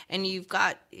working and you've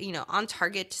got, on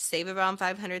target to save around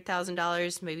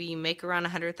 $500,000, maybe you make around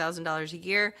 $100,000 a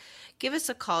year, give us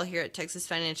a call here at Texas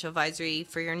Financial Advisory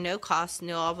for your no cost,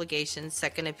 no obligation,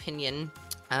 second opinion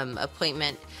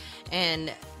appointment.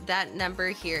 And that number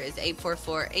here is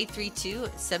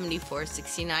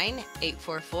 844-832-7469,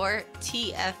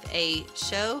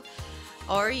 844-TFA-SHOW.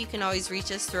 Or you can always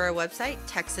reach us through our website,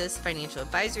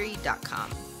 texasfinancialadvisory.com.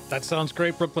 That sounds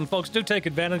great, Brooklyn. Folks, do take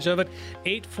advantage of it.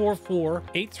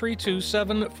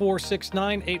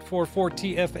 844-832-7469,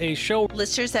 844-TFA-SHOW.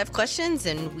 Listeners have questions,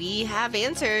 and we have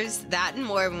answers. That and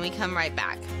more when we come right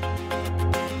back.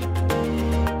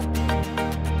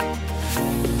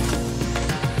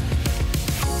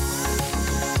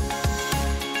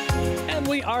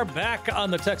 We are back on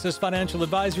the Texas Financial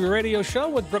Advisory Radio Show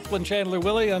with Brooklyn Chandler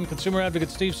Willie. I'm consumer advocate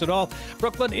Steve Siddall.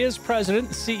 Brooklyn is president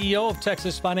and CEO of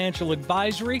Texas Financial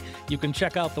Advisory. You can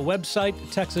check out the website,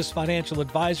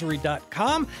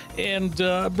 texasfinancialadvisory.com. And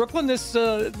Brooklyn, this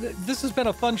has been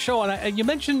a fun show. And you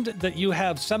mentioned that you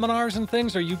have seminars and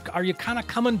things. Are you kind of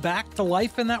coming back to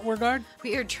life in that regard?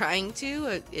 We are trying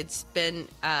to. It's been,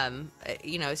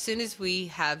 as soon as we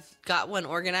have got one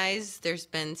organized, there's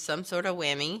been some sort of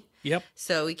whammy. Yep.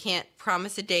 So we can't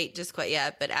promise a date just quite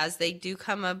yet, but as they do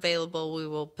come available, we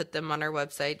will put them on our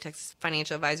website,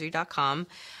 texasfinancialadvisory.com.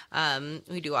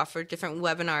 We do offer different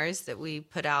webinars that we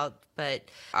put out, but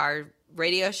our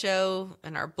radio show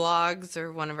and our blogs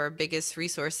are one of our biggest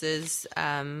resources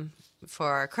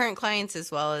for our current clients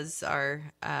as well as our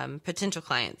potential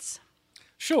clients.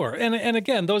 Sure. And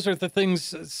again, those are the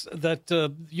things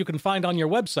that you can find on your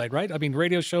website, right? I mean,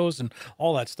 radio shows and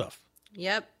all that stuff.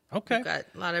 Yep. Okay. We've got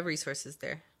a lot of resources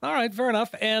there. All right, fair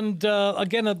enough. And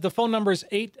again, the phone number is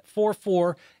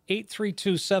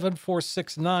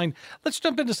 844-832-7469. Let's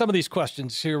jump into some of these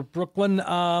questions here, Brooklyn.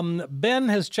 Ben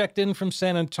has checked in from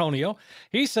San Antonio.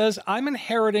 He says, I'm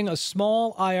inheriting a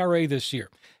small IRA this year.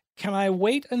 Can I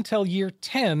wait until year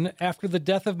 10 after the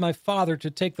death of my father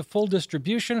to take the full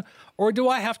distribution, or do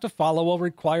I have to follow a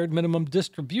required minimum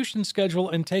distribution schedule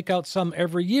and take out some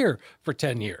every year for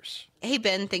 10 years? Hey,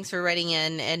 Ben, thanks for writing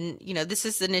in. And, this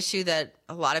is an issue that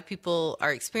a lot of people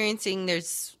are experiencing.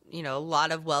 There's, a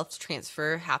lot of wealth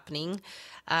transfer happening,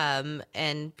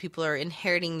 and people are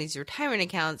inheriting these retirement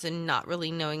accounts and not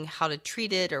really knowing how to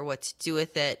treat it or what to do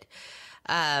with it.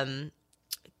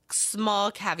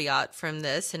 Small caveat from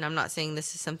this, and I'm not saying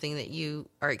this is something that you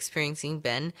are experiencing,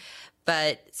 Ben,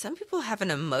 but some people have an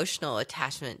emotional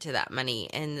attachment to that money,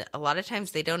 and a lot of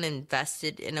times they don't invest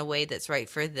it in a way that's right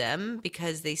for them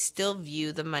because they still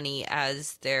view the money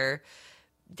as their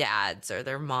dad's or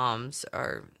their mom's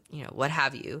or what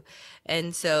have you.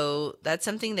 And so that's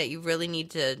something that you really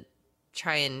need to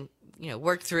try and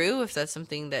work through if that's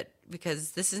something that,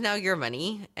 because this is now your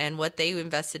money and what they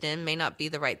invested in may not be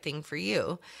the right thing for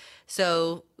you.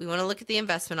 So we want to look at the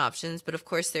investment options, but of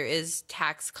course there is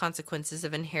tax consequences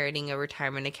of inheriting a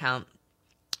retirement account.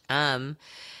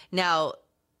 Now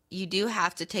you do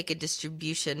have to take a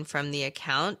distribution from the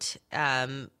account,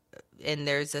 and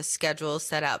there's a schedule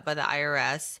set out by the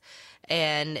IRS.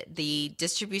 And the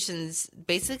distributions,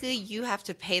 basically you have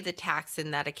to pay the tax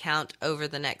in that account over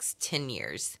the next 10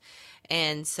 years.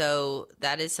 And so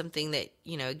that is something that,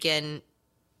 again,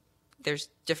 there's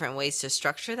different ways to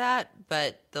structure that,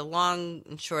 but the long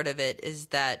and short of it is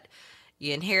that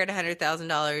you inherit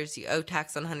 $100,000, you owe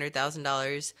tax on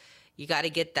 $100,000, you got to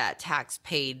get that tax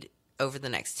paid over the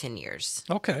next 10 years.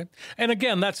 Okay. And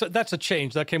again, that's a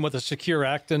change that came with the Secure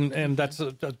Act, and that's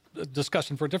a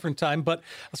discussion for a different time. But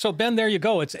so, Ben, there you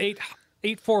go. It's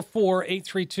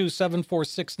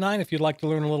 844-832-7469 if you'd like to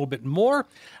learn a little bit more.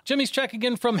 Jimmy's checking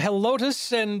in from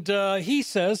Helotus, and he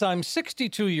says, I'm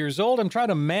 62 years old. I'm trying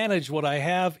to manage what I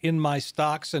have in my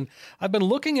stocks, and I've been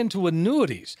looking into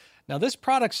annuities. Now, this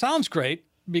product sounds great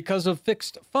because of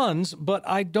fixed funds, but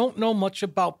I don't know much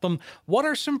about them. What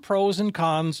are some pros and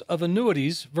cons of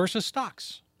annuities versus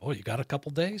stocks? Oh, you got a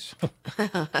couple days?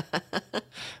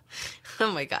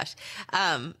 Oh, my gosh.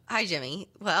 Hi, Jimmy.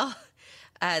 Well,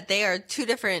 they are two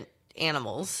different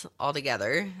animals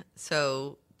altogether.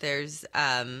 So there's,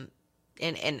 and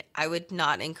I would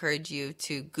not encourage you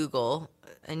to Google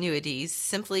annuities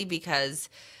simply because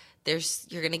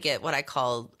you're going to get what I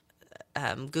call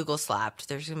Google slapped.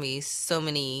 There's going to be so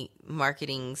many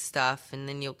marketing stuff, and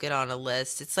then you'll get on a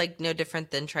list. It's like no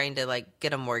different than trying to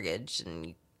get a mortgage and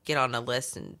you get on a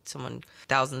list and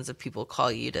thousands of people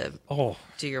call you to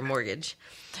do your mortgage.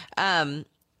 Or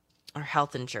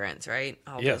health insurance, right?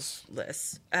 All yes. Those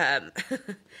lists.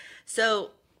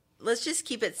 So let's just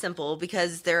keep it simple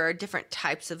because there are different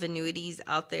types of annuities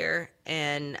out there,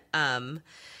 and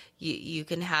you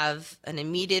can have an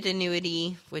immediate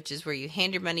annuity, which is where you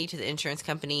hand your money to the insurance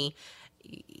company,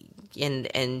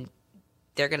 and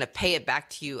they're going to pay it back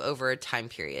to you over a time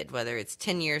period, whether it's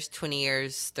 10 years, 20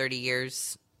 years, 30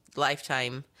 years,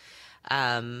 lifetime,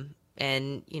 and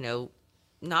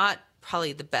not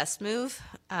probably the best move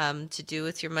to do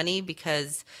with your money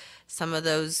because some of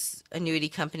those annuity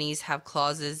companies have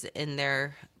clauses in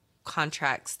their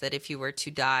contracts that if you were to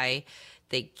die,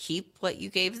 they keep what you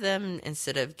gave them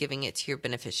instead of giving it to your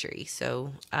beneficiary.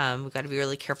 So we've got to be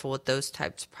really careful with those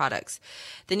types of products.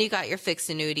 Then you got your fixed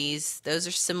annuities. Those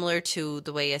are similar to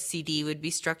the way a CD would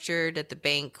be structured at the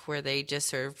bank, where they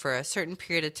just are for a certain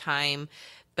period of time,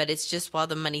 but it's just while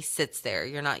the money sits there,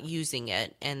 you're not using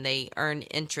it, and they earn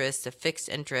interest, a fixed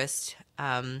interest.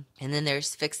 And then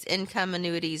there's fixed income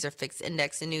annuities or fixed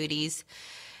index annuities.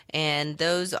 And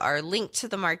those are linked to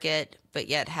the market, but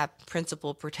yet have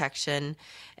principal protection.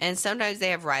 And sometimes they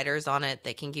have riders on it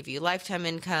that can give you lifetime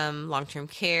income, long-term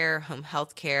care, home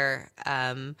health care,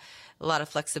 a lot of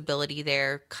flexibility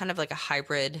there, kind of like a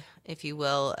hybrid, if you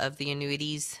will, of the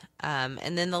annuities.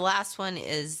 And then the last one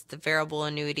is the variable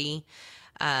annuity.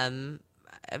 A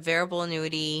variable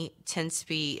annuity tends to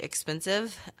be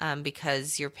expensive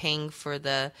because you're paying for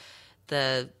the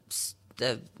the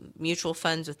mutual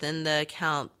funds within the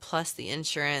account plus the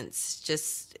insurance.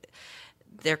 Just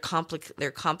they're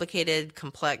complicated,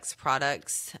 complex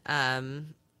products.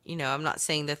 I'm not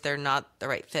saying that they're not the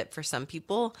right fit for some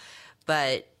people,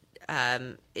 but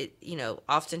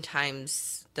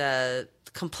oftentimes the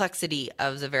complexity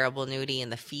of the variable annuity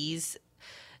and the fees,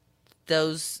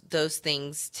 those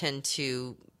things tend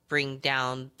to bring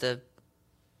down the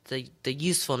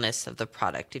usefulness of the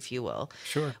product, if you will.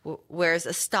 Sure. Whereas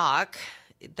a stock,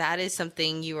 that is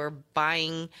something you are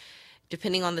buying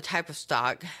depending on the type of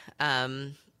stock.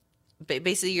 But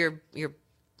basically you're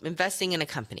investing in a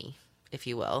company, if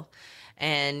you will,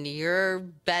 and you're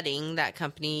betting that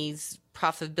company's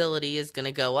profitability is going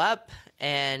to go up,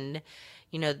 and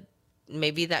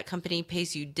maybe that company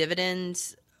pays you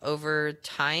dividends over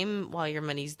time while your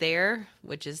money's there,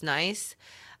 which is nice.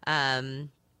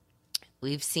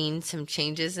 We've seen some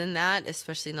changes in that,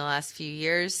 especially in the last few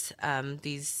years.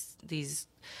 These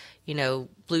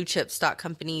blue chip stock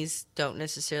companies don't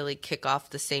necessarily kick off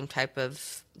the same type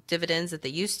of dividends that they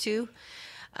used to.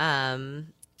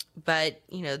 But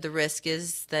the risk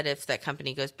is that if that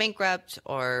company goes bankrupt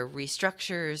or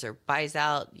restructures or buys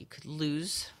out, you could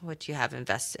lose what you have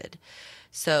invested.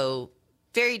 So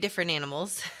very different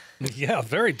animals. Yeah,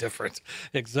 very different.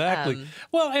 Exactly.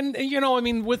 Well, and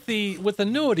with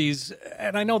annuities,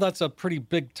 and I know that's a pretty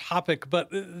big topic, but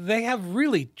they have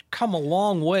really come a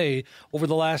long way over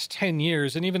the last 10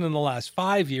 years and even in the last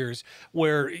 5 years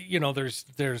where,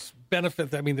 there's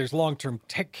benefit. I mean, there's long-term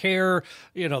tech care,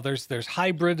 there's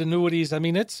hybrid annuities. I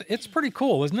mean, it's pretty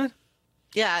cool, isn't it?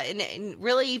 Yeah. And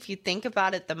really, if you think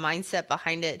about it, the mindset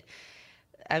behind it,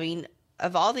 I mean,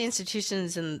 of all the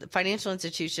institutions and the financial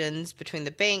institutions, between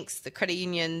the banks, the credit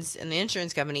unions, and the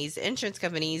insurance companies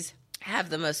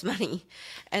have the most money.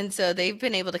 And so they've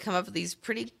been able to come up with these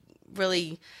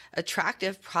really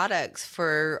attractive products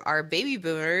for our baby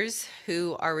boomers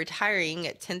who are retiring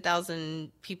at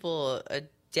 10,000 people a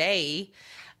day.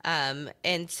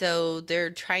 And so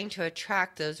they're trying to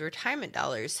attract those retirement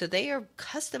dollars. So they are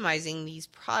customizing these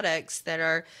products that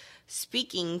are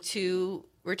speaking to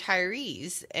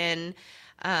retirees, and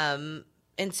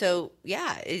so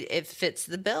it fits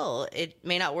the bill. It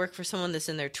may not work for someone that's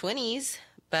in their 20s,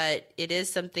 but it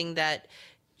is something that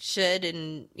should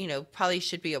and probably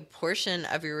should be a portion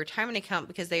of your retirement account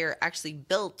because they are actually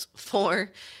built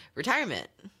for retirement.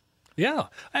 Yeah,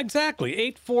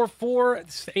 exactly.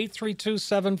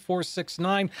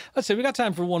 844-832-7469. Let's see, we got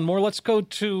time for one more. Let's go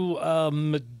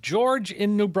to George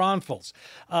in New Braunfels.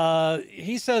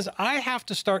 He says, I have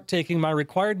to start taking my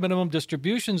required minimum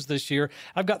distributions this year.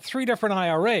 I've got 3 different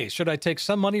IRAs. Should I take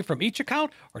some money from each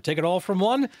account or take it all from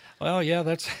one? Well, yeah,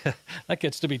 that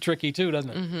gets to be tricky too,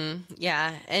 doesn't it? Mm-hmm.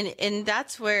 Yeah, and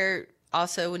that's where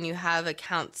also when you have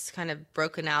accounts kind of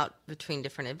broken out between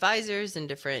different advisors and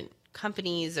different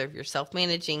companies, or if you're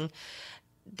self-managing,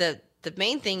 the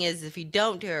main thing is if you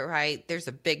don't do it right, there's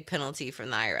a big penalty from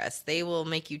the IRS. They will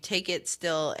make you take it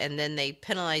still, and then they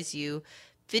penalize you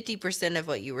 50% of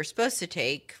what you were supposed to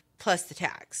take plus the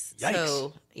tax.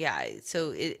 Yikes.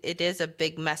 So it is a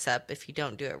big mess up if you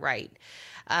don't do it right.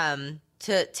 To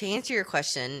answer your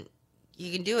question,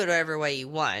 you can do it whatever way you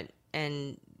want,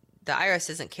 and the IRS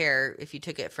doesn't care if you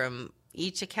took it from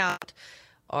each account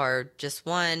or just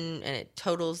one and it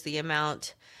totals the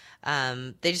amount.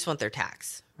 They just want their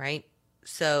tax, right?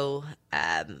 So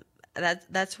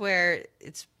that's where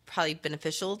it's probably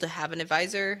beneficial to have an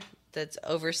advisor that's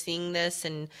overseeing this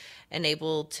and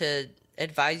able to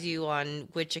advise you on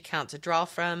which account to draw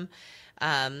from.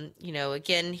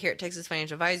 Again, here at Texas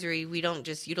Financial Advisory, we don't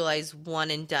just utilize one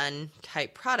and done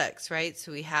type products, right?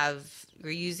 So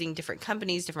we're using different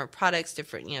companies, different products,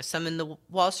 different, some in the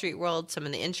Wall Street world, some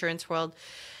in the insurance world.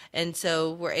 And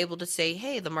so we're able to say,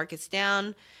 hey, the market's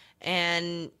down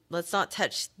and let's not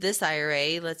touch this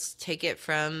IRA. Let's take it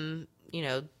from,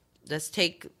 let's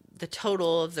take the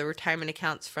total of the retirement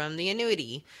accounts from the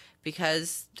annuity,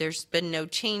 because there's been no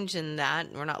change in that,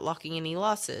 and we're not locking any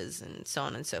losses, and so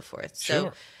on and so forth. Sure.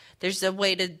 So there's a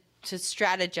way to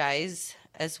strategize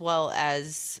as well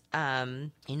as,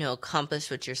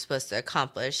 accomplish what you're supposed to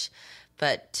accomplish,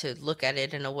 but to look at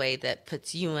it in a way that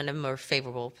puts you in a more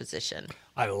favorable position.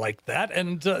 I like that.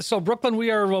 And so, Brooklyn,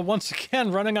 we are once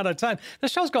again running out of time. The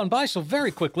show's gone by so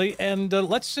very quickly, and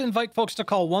let's invite folks to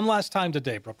call one last time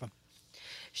today, Brooklyn.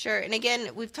 Sure. And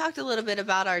again, we've talked a little bit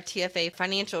about our TFA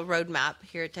financial roadmap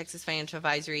here at Texas Financial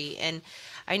Advisory. And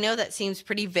I know that seems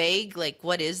pretty vague, like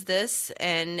what is this?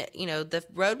 And, the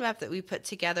roadmap that we put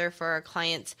together for our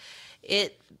clients,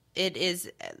 it is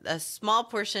a small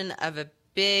portion of a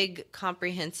big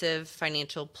comprehensive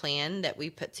financial plan that we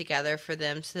put together for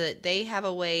them so that they have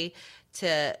a way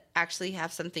to actually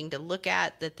have something to look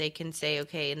at, that they can say,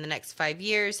 okay, in the next 5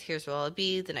 years, here's where I'll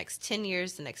be, the next 10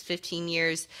 years, the next 15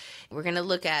 years. We're going to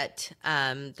look at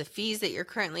the fees that you're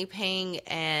currently paying,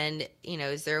 and,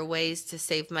 is there ways to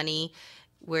save money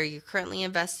where you're currently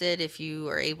invested, if you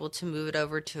are able to move it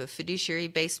over to a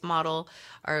fiduciary-based model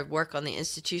or work on the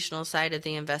institutional side of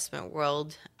the investment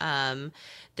world. We're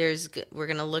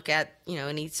going to look at,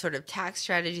 any sort of tax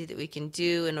strategy that we can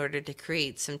do in order to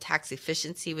create some tax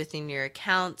efficiency within your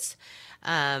accounts.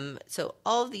 So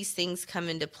all of these things come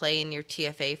into play in your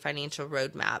TFA financial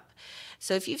roadmap.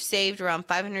 So if you've saved around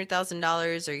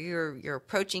 $500,000 or you're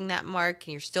approaching that mark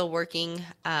and you're still working,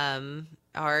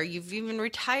 or you've even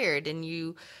retired and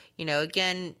you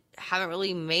again, haven't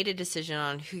really made a decision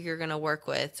on who you're going to work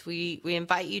with, we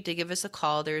invite you to give us a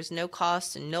call. There's no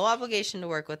cost and no obligation to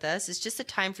work with us. It's just a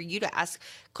time for you to ask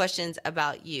questions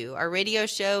about you. Our radio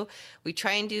show, we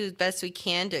try and do the best we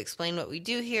can to explain what we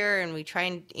do here, and we try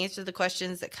and answer the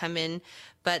questions that come in,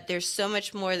 but there's so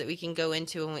much more that we can go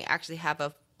into when we actually have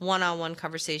a one-on-one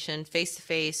conversation,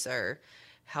 face-to-face, or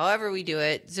however we do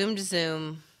it, Zoom to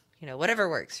Zoom, whatever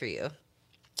works for you.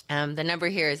 The number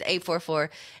here is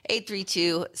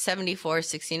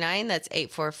 844-832-7469. That's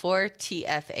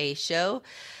 844-TFA-SHOW.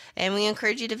 And we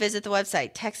encourage you to visit the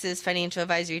website,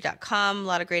 texasfinancialadvisory.com. A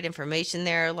lot of great information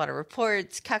there, a lot of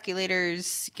reports,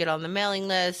 calculators, get on the mailing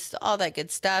list, all that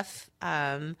good stuff.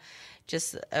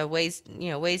 Just ways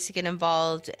to get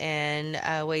involved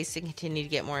and ways to continue to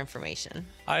get more information.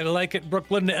 I like it,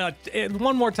 Brooklyn.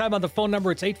 One more time on the phone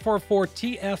number, it's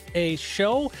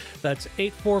 844-TFA-SHOW. That's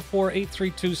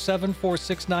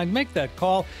 844-832-7469. Make that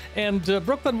call. And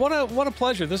Brooklyn, what a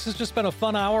pleasure. This has just been a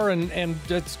fun hour, and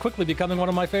it's quickly becoming one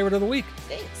of my favorite of the week.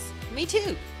 Thanks. Me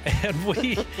too. And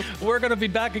we're going to be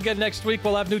back again next week.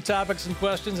 We'll have new topics and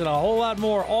questions and a whole lot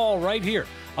more, all right here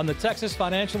on the Texas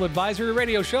Financial Advisory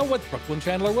Radio Show with Brooklyn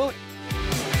Chandler Willie.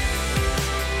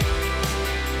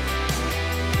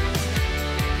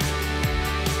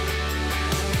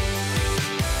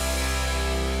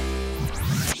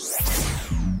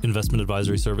 Investment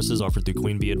advisory services offered through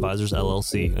Queen Bee Advisors,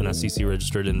 LLC, an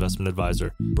SEC-registered investment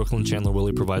advisor. Brooklyn Chandler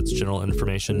Willie provides general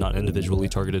information, not individually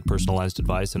targeted personalized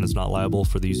advice, and is not liable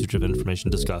for the usage of information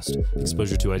discussed.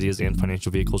 Exposure to ideas and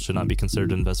financial vehicles should not be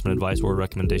considered investment advice or a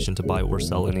recommendation to buy or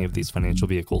sell any of these financial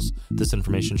vehicles. This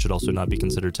information should also not be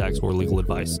considered tax or legal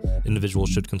advice.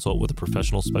 Individuals should consult with a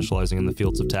professional specializing in the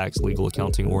fields of tax, legal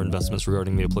accounting, or investments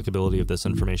regarding the applicability of this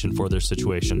information for their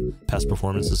situation. Past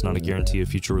performance is not a guarantee of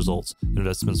future results.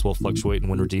 Investments will fluctuate, and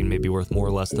when redeemed may be worth more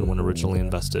or less than when originally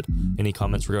invested. Any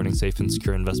comments regarding safe and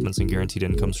secure investments and guaranteed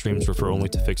income streams refer only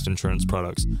to fixed insurance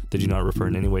products. They do not refer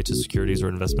in any way to securities or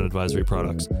investment advisory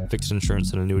products. Fixed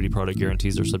insurance and annuity product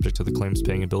guarantees are subject to the claims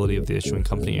paying ability of the issuing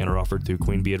company and are offered through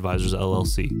Queen Bee Advisors,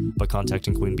 LLC. By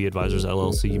contacting Queen Bee Advisors,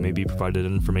 LLC, you may be provided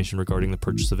information regarding the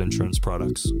purchase of insurance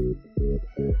products.